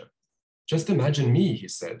literature. Just imagine me, he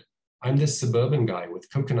said. I'm this suburban guy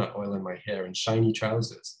with coconut oil in my hair and shiny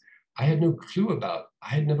trousers. I had no clue I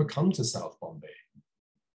had never come to South Bombay.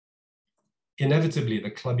 Inevitably,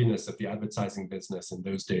 the clubbiness of the advertising business in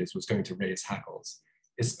those days was going to raise hackles,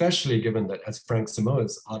 especially given that, as Frank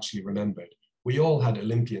Samoas archly remembered, we all had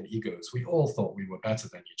Olympian egos. We all thought we were better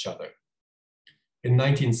than each other. In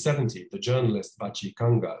 1970, the journalist Bachi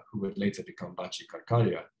Kanga, who would later become Bachi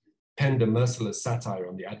Karkaria, penned a merciless satire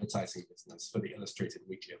on the advertising business for the Illustrated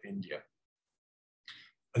Weekly of India.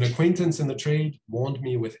 An acquaintance in the trade warned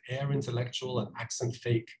me with air intellectual and accent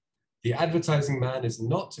fake. The advertising man is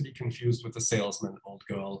not to be confused with the salesman, old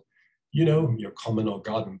girl. You know, your common or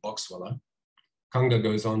garden boxwala. Kanga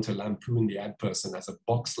goes on to lampoon the ad person as a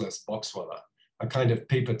boxless boxwala, a kind of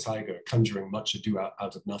paper tiger conjuring much ado out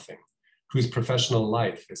of nothing, whose professional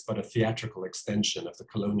life is but a theatrical extension of the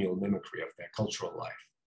colonial mimicry of their cultural life.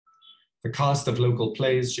 The cast of local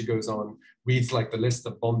plays, she goes on, reads like the list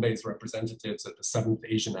of Bombay's representatives at the 7th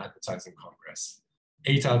Asian Advertising Congress.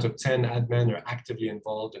 8 out of 10 ad men are actively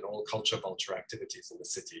involved in all culture vulture activities in the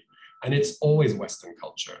city. And it's always Western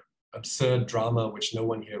culture, absurd drama which no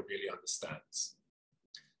one here really understands.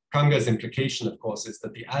 Kanga's implication, of course, is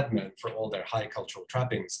that the ad men, for all their high cultural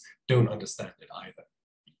trappings, don't understand it either.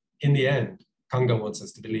 In the end, Kanga wants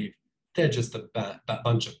us to believe they're just a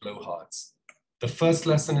bunch of blowhards. The first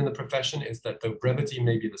lesson in the profession is that though brevity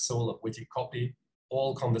may be the soul of witty copy,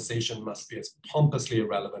 all conversation must be as pompously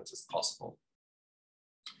irrelevant as possible.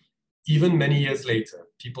 Even many years later,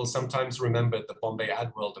 people sometimes remembered the Bombay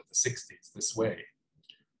ad world of the 60s this way.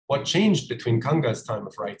 What changed between Kanga's time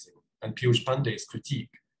of writing and Piyush Pandey's critique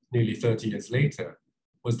nearly 30 years later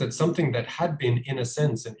was that something that had been, in a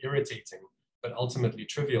sense, an irritating but ultimately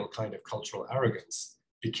trivial kind of cultural arrogance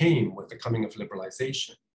became, with the coming of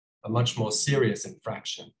liberalization, a much more serious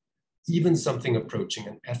infraction, even something approaching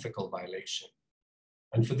an ethical violation.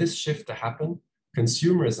 And for this shift to happen,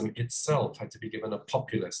 consumerism itself had to be given a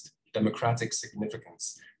populist, democratic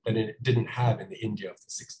significance that it didn't have in the India of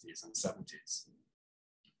the 60s and 70s.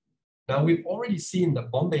 Now, we've already seen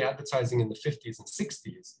that Bombay advertising in the 50s and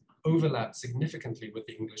 60s overlapped significantly with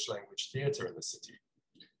the English language theatre in the city.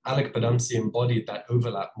 Alec Padamsee embodied that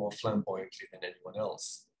overlap more flamboyantly than anyone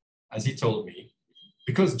else. As he told me,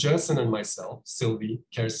 because Jerson and myself, Sylvie,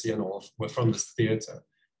 Kersi and all were from this theatre,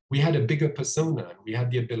 we had a bigger persona and we had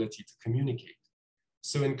the ability to communicate.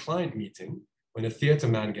 So in client meeting, when a theatre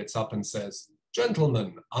man gets up and says,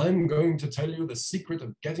 "Gentlemen, I'm going to tell you the secret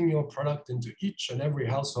of getting your product into each and every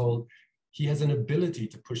household," he has an ability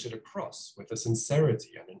to push it across with a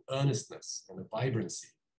sincerity and an earnestness and a vibrancy.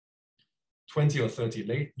 20 or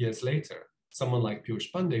 30 years later, someone like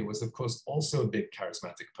Piyush Pandey was, of course, also a big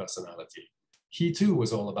charismatic personality. He too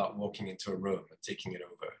was all about walking into a room and taking it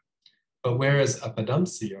over. But whereas a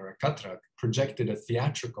Padamsee or a Katrak projected a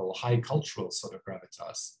theatrical, high cultural sort of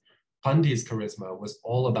gravitas, Pandey's charisma was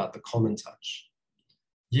all about the common touch.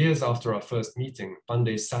 Years after our first meeting,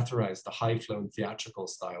 Pandey satirized the high-flown theatrical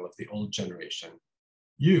style of the old generation.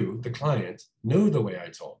 You, the client, know the way I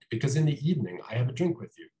talk because in the evening I have a drink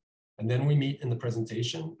with you. And then we meet in the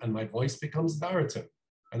presentation and my voice becomes baritone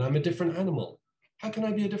and I'm a different animal. How can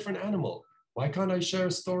I be a different animal? Why can't I share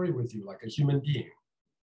a story with you like a human being?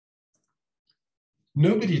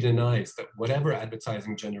 Nobody denies that whatever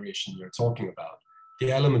advertising generation you're talking about,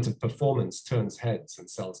 the element of performance turns heads and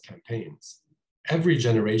sells campaigns. Every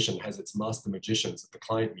generation has its master magicians at the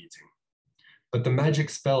client meeting, but the magic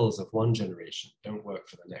spells of one generation don't work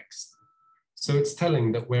for the next. So it's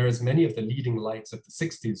telling that whereas many of the leading lights of the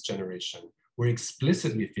 60s generation were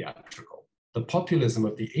explicitly theatrical, the populism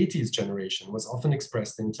of the 80s generation was often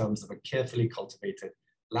expressed in terms of a carefully cultivated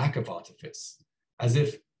lack of artifice, as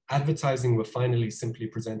if advertising were finally simply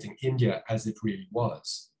presenting India as it really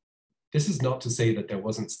was. This is not to say that there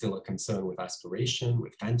wasn't still a concern with aspiration,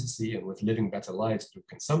 with fantasy, and with living better lives through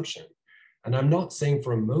consumption. And I'm not saying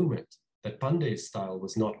for a moment that Pandey's style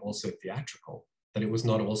was not also theatrical, that it was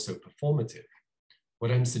not also performative.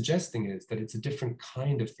 What I'm suggesting is that it's a different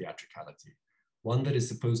kind of theatricality, one that is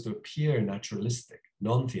supposed to appear naturalistic,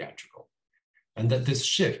 non-theatrical, and that this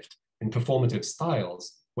shift in performative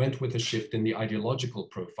styles went with a shift in the ideological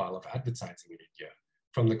profile of advertising in India,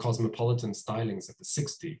 from the cosmopolitan stylings of the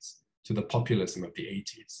 60s to the populism of the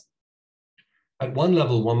 80s. At one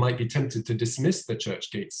level, one might be tempted to dismiss the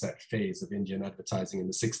Churchgate set phase of Indian advertising in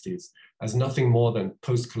the 60s as nothing more than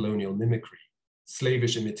post-colonial mimicry,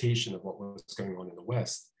 slavish imitation of what was going on in the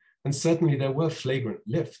West, And certainly there were flagrant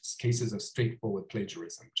lifts, cases of straightforward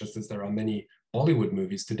plagiarism, just as there are many Bollywood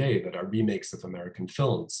movies today that are remakes of American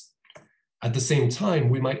films. At the same time,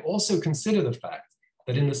 we might also consider the fact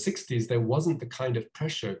that in the 60s, there wasn't the kind of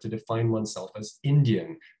pressure to define oneself as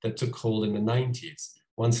Indian that took hold in the 90s,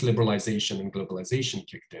 once liberalization and globalization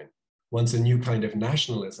kicked in, once a new kind of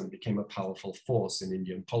nationalism became a powerful force in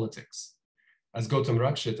Indian politics. As Gautam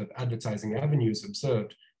Rakshit of Advertising Avenues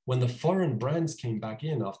observed, when the foreign brands came back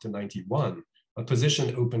in after 91, a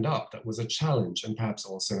position opened up that was a challenge and perhaps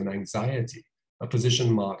also an anxiety, a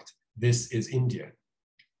position marked, "This is India."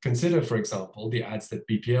 Consider, for example, the ads that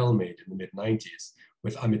BPL made in the mid-90s,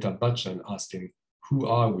 with Amitabh Bachchan asking, "Who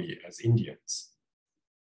are we as Indians?"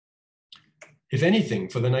 If anything,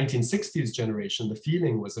 for the 1960s generation, the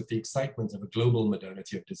feeling was of the excitement of a global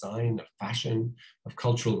modernity of design, of fashion, of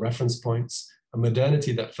cultural reference points, a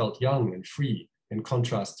modernity that felt young and free, in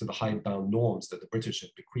contrast to the hidebound norms that the British had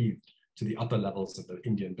bequeathed to the upper levels of the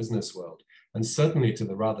Indian business world, and certainly to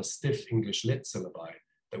the rather stiff English lit syllabi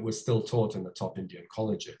that was still taught in the top Indian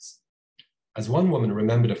colleges. As one woman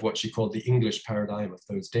remembered of what she called the English paradigm of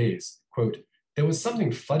those days, quote, "There was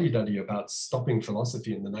something fuddy-duddy about stopping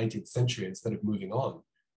philosophy in the 19th century instead of moving on.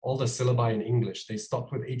 All the syllabi in English, they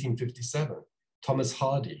stopped with 1857, Thomas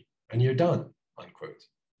Hardy, and you're done," unquote.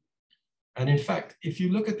 And in fact, if you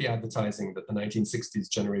look at the advertising that the 1960s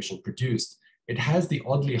generation produced, it has the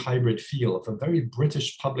oddly hybrid feel of a very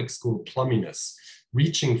British public school plumminess,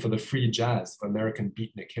 reaching for the free jazz of American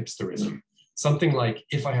beatnik hipsterism. Something like,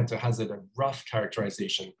 if I had to hazard a rough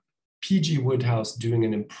characterization, P.G. Wodehouse doing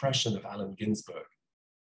an impression of Allen Ginsberg.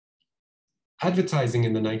 Advertising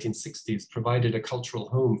in the 1960s provided a cultural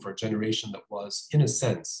home for a generation that was, in a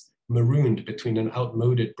sense, marooned between an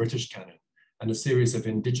outmoded British canon and a series of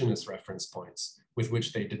indigenous reference points with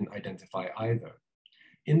which they didn't identify either.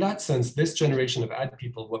 In that sense, this generation of ad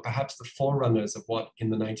people were perhaps the forerunners of what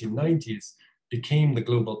in the 1990s became the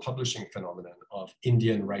global publishing phenomenon of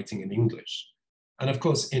Indian writing in English. And of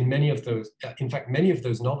course, in many of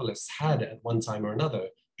those novelists had at one time or another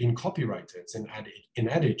been copywriters in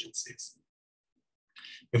ad agencies.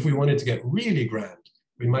 If we wanted to get really grand,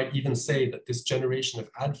 we might even say that this generation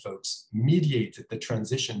of ad folks mediated the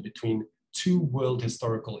transition between two world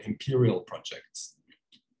historical imperial projects: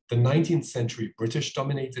 the 19th century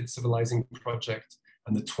British-dominated civilizing project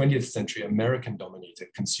and the 20th century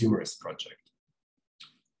American-dominated consumerist project.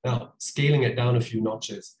 Now, scaling it down a few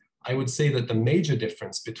notches, I would say that the major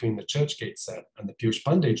difference between the Churchgate set and the Piyush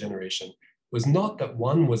Pandey generation was not that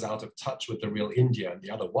one was out of touch with the real India and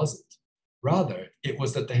the other wasn't. Rather, it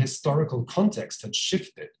was that the historical context had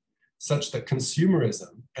shifted such that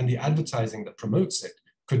consumerism and the advertising that promotes it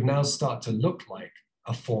could now start to look like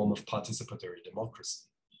a form of participatory democracy.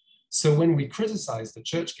 So when we criticize the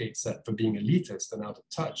Churchgate set for being elitist and out of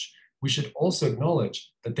touch, we should also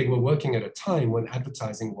acknowledge that they were working at a time when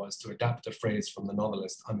advertising was, to adapt a phrase from the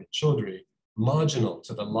novelist Amit Chaudhry, marginal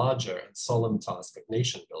to the larger and solemn task of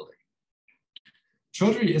nation building.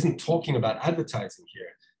 Chaudhry isn't talking about advertising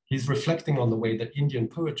here. He's reflecting on the way that Indian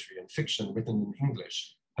poetry and fiction written in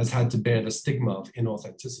English has had to bear the stigma of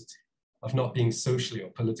inauthenticity, of not being socially or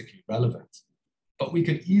politically relevant. But we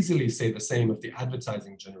could easily say the same of the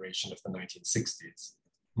advertising generation of the 1960s,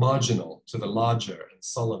 marginal to the larger and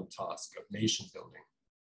solemn task of nation building.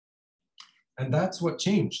 And that's what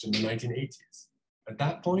changed in the 1980s. At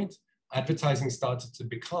that point, advertising started to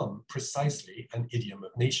become precisely an idiom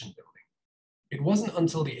of nation building. It wasn't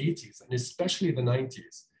until the 80s, and especially the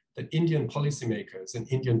 90s, that Indian policymakers and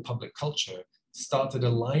Indian public culture started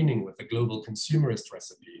aligning with the global consumerist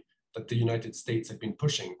recipe that the United States had been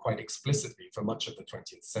pushing quite explicitly for much of the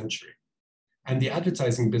 20th century. And the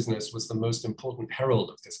advertising business was the most important herald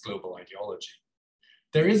of this global ideology.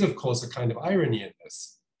 There is, of course, a kind of irony in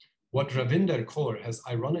this. What Ravinder Kaur has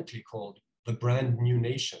ironically called the brand new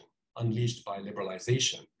nation unleashed by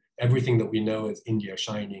liberalization, everything that we know as India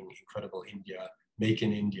shining, incredible India, make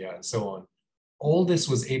in India, and so on, all this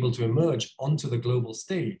was able to emerge onto the global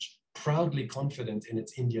stage, proudly confident in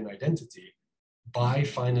its Indian identity, by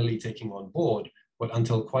finally taking on board what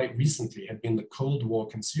until quite recently had been the Cold War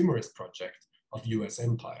consumerist project of US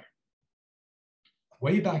empire.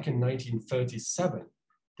 Way back in 1937,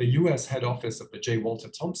 the US head office of the J. Walter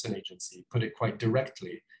Thompson Agency put it quite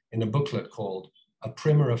directly in a booklet called A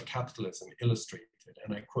Primer of Capitalism Illustrated,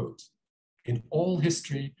 and I quote, "In all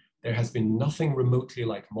history, there has been nothing remotely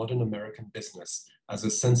like modern American business as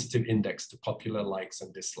a sensitive index to popular likes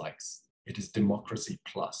and dislikes. It is democracy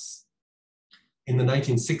plus." In the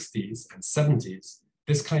 1960s and 70s,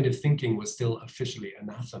 this kind of thinking was still officially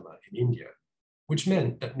anathema in India. which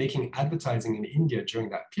meant that making advertising in India during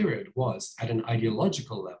that period was, at an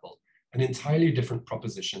ideological level, an entirely different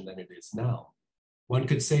proposition than it is now. One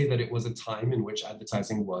could say that it was a time in which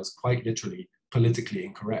advertising was quite literally politically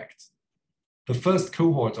incorrect. The first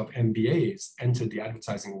cohort of MBAs entered the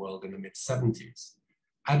advertising world in the mid-70s.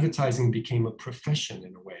 Advertising became a profession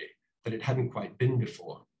in a way that it hadn't quite been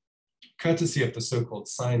before. Courtesy of the so-called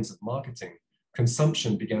science of marketing,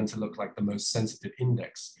 consumption began to look like the most sensitive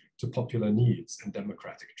index to popular needs and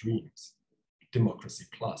democratic dreams. Democracy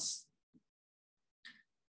plus.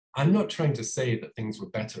 I'm not trying to say that things were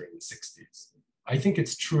better in the 60s. I think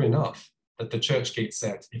it's true enough that the Churchgate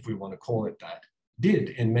set, if we want to call it that, did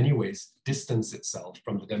in many ways distance itself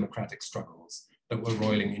from the democratic struggles that were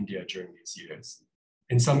roiling India during these years.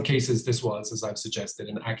 In some cases, this was, as I've suggested,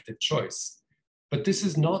 an active choice. But this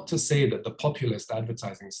is not to say that the populist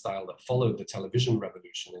advertising style that followed the television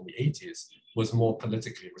revolution in the 80s was more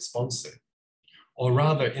politically responsive. Or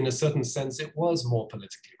rather, in a certain sense, it was more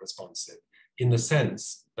politically responsive, in the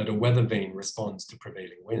sense that a weather vane responds to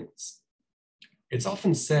prevailing winds. It's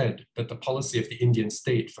often said that the policy of the Indian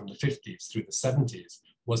state from the 50s through the 70s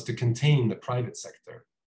was to contain the private sector.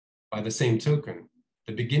 By the same token,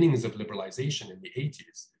 the beginnings of liberalization in the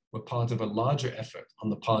 80s were part of a larger effort on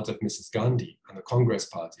the part of Mrs. Gandhi and the Congress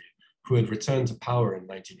Party, who had returned to power in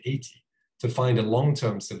 1980, to find a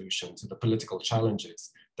long-term solution to the political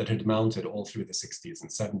challenges that had mounted all through the 60s and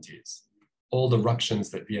 70s. All the ructions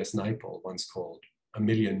that V.S. Naipaul once called a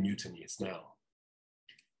million mutinies now.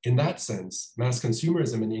 In that sense, mass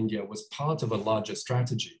consumerism in India was part of a larger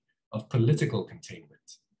strategy of political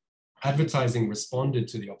containment. Advertising responded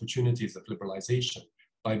to the opportunities of liberalization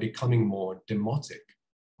by becoming more demotic,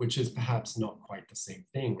 which is perhaps not quite the same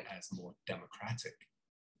thing as more democratic.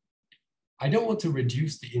 I don't want to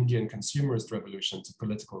reduce the Indian consumerist revolution to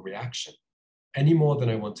political reaction, any more than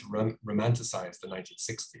I want to romanticize the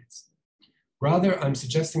 1960s. Rather, I'm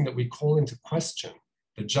suggesting that we call into question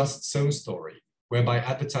the just so story, whereby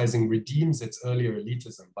advertising redeems its earlier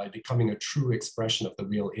elitism by becoming a true expression of the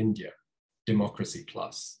real India, democracy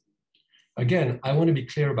plus. Again, I want to be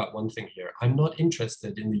clear about one thing here. I'm not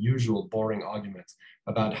interested in the usual boring argument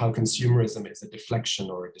about how consumerism is a deflection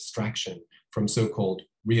or a distraction from so-called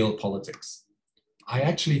real politics. I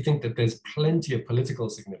actually think that there's plenty of political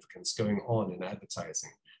significance going on in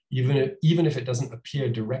advertising, even if it doesn't appear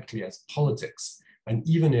directly as politics, and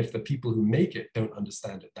even if the people who make it don't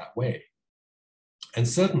understand it that way. And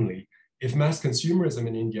certainly, if mass consumerism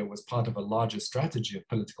in India was part of a larger strategy of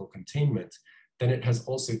political containment, then it has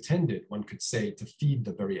also tended, one could say, to feed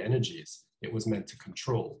the very energies it was meant to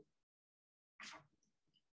control.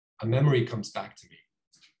 A memory comes back to me.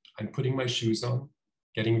 I'm putting my shoes on,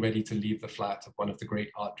 getting ready to leave the flat of one of the great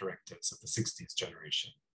art directors of the 60s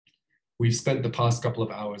generation. We've spent the past couple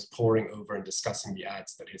of hours poring over and discussing the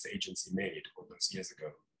ads that his agency made all those years ago.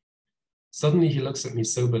 Suddenly he looks at me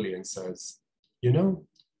soberly and says, you know,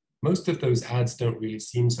 most of those ads don't really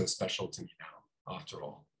seem so special to me now, after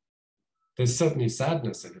all. There's certainly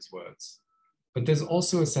sadness in his words, but there's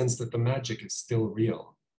also a sense that the magic is still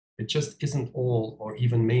real. It just isn't all or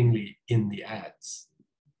even mainly in the ads.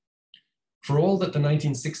 For all that the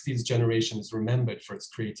 1960s generation is remembered for its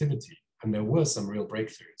creativity, and there were some real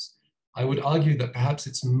breakthroughs, I would argue that perhaps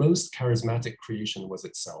its most charismatic creation was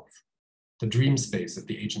itself, the dream space of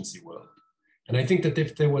the agency world. And I think that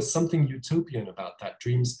if there was something utopian about that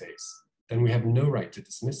dream space, then we have no right to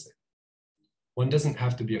dismiss it. One doesn't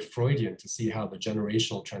have to be a Freudian to see how the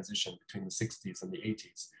generational transition between the 60s and the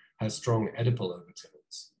 80s has strong Oedipal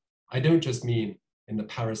overtones. I don't just mean in the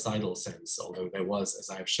parricidal sense, although there was, as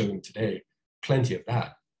I have shown today, plenty of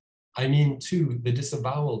that. I mean, too, the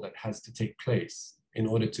disavowal that has to take place in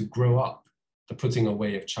order to grow up, the putting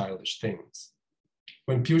away of childish things.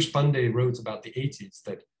 When Piyush Pandey wrote about the 80s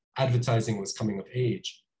that advertising was coming of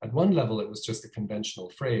age, at one level it was just a conventional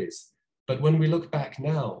phrase. But when we look back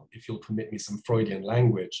now, if you'll permit me some Freudian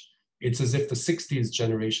language, it's as if the 60s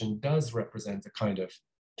generation does represent a kind of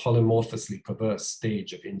polymorphously perverse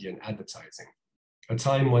stage of Indian advertising, a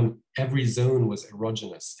time when every zone was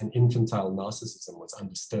erogenous and infantile narcissism was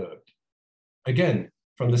undisturbed. Again,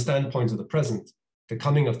 from the standpoint of the present, the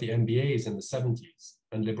coming of the MBAs in the 70s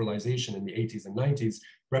and liberalization in the 80s and 90s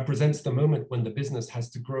represents the moment when the business has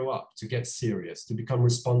to grow up, to get serious, to become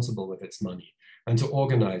responsible with its money, and to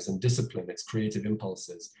organize and discipline its creative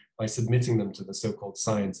impulses by submitting them to the so-called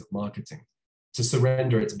science of marketing, to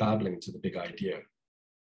surrender its babbling to the big idea.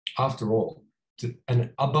 After all,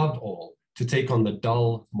 and above all, to take on the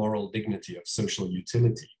dull moral dignity of social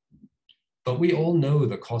utility. But we all know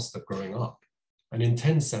the cost of growing up, an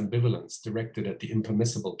intense ambivalence directed at the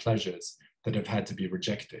impermissible pleasures that have had to be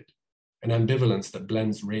rejected. an ambivalence that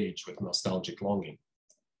blends rage with nostalgic longing.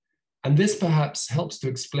 And this perhaps helps to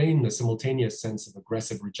explain the simultaneous sense of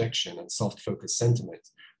aggressive rejection and soft-focused sentiment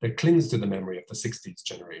that clings to the memory of the 60s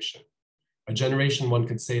generation, a generation one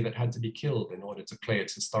could say that had to be killed in order to play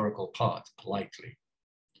its historical part politely.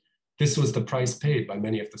 This was the price paid by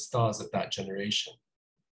many of the stars of that generation.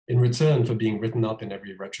 In return for being written up in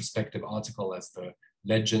every retrospective article as the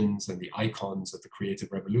legends and the icons of the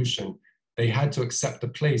creative revolution, they had to accept a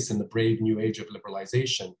place in the brave new age of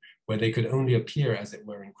liberalization where they could only appear, as it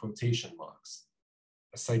were, in quotation marks,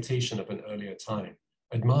 a citation of an earlier time,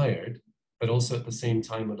 admired, but also at the same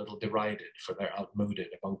time a little derided for their outmoded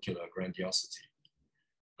avuncular grandiosity.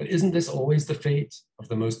 But isn't this always the fate of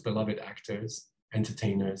the most beloved actors,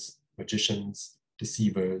 entertainers, magicians,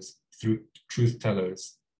 deceivers, truth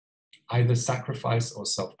tellers? Either sacrifice or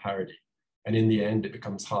self-parody, and in the end it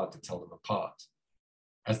becomes hard to tell them apart.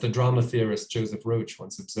 As the drama theorist Joseph Roach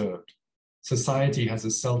once observed, society has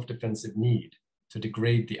a self-defensive need to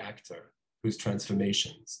degrade the actor whose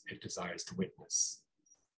transformations it desires to witness.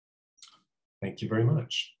 Thank you very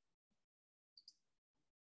much.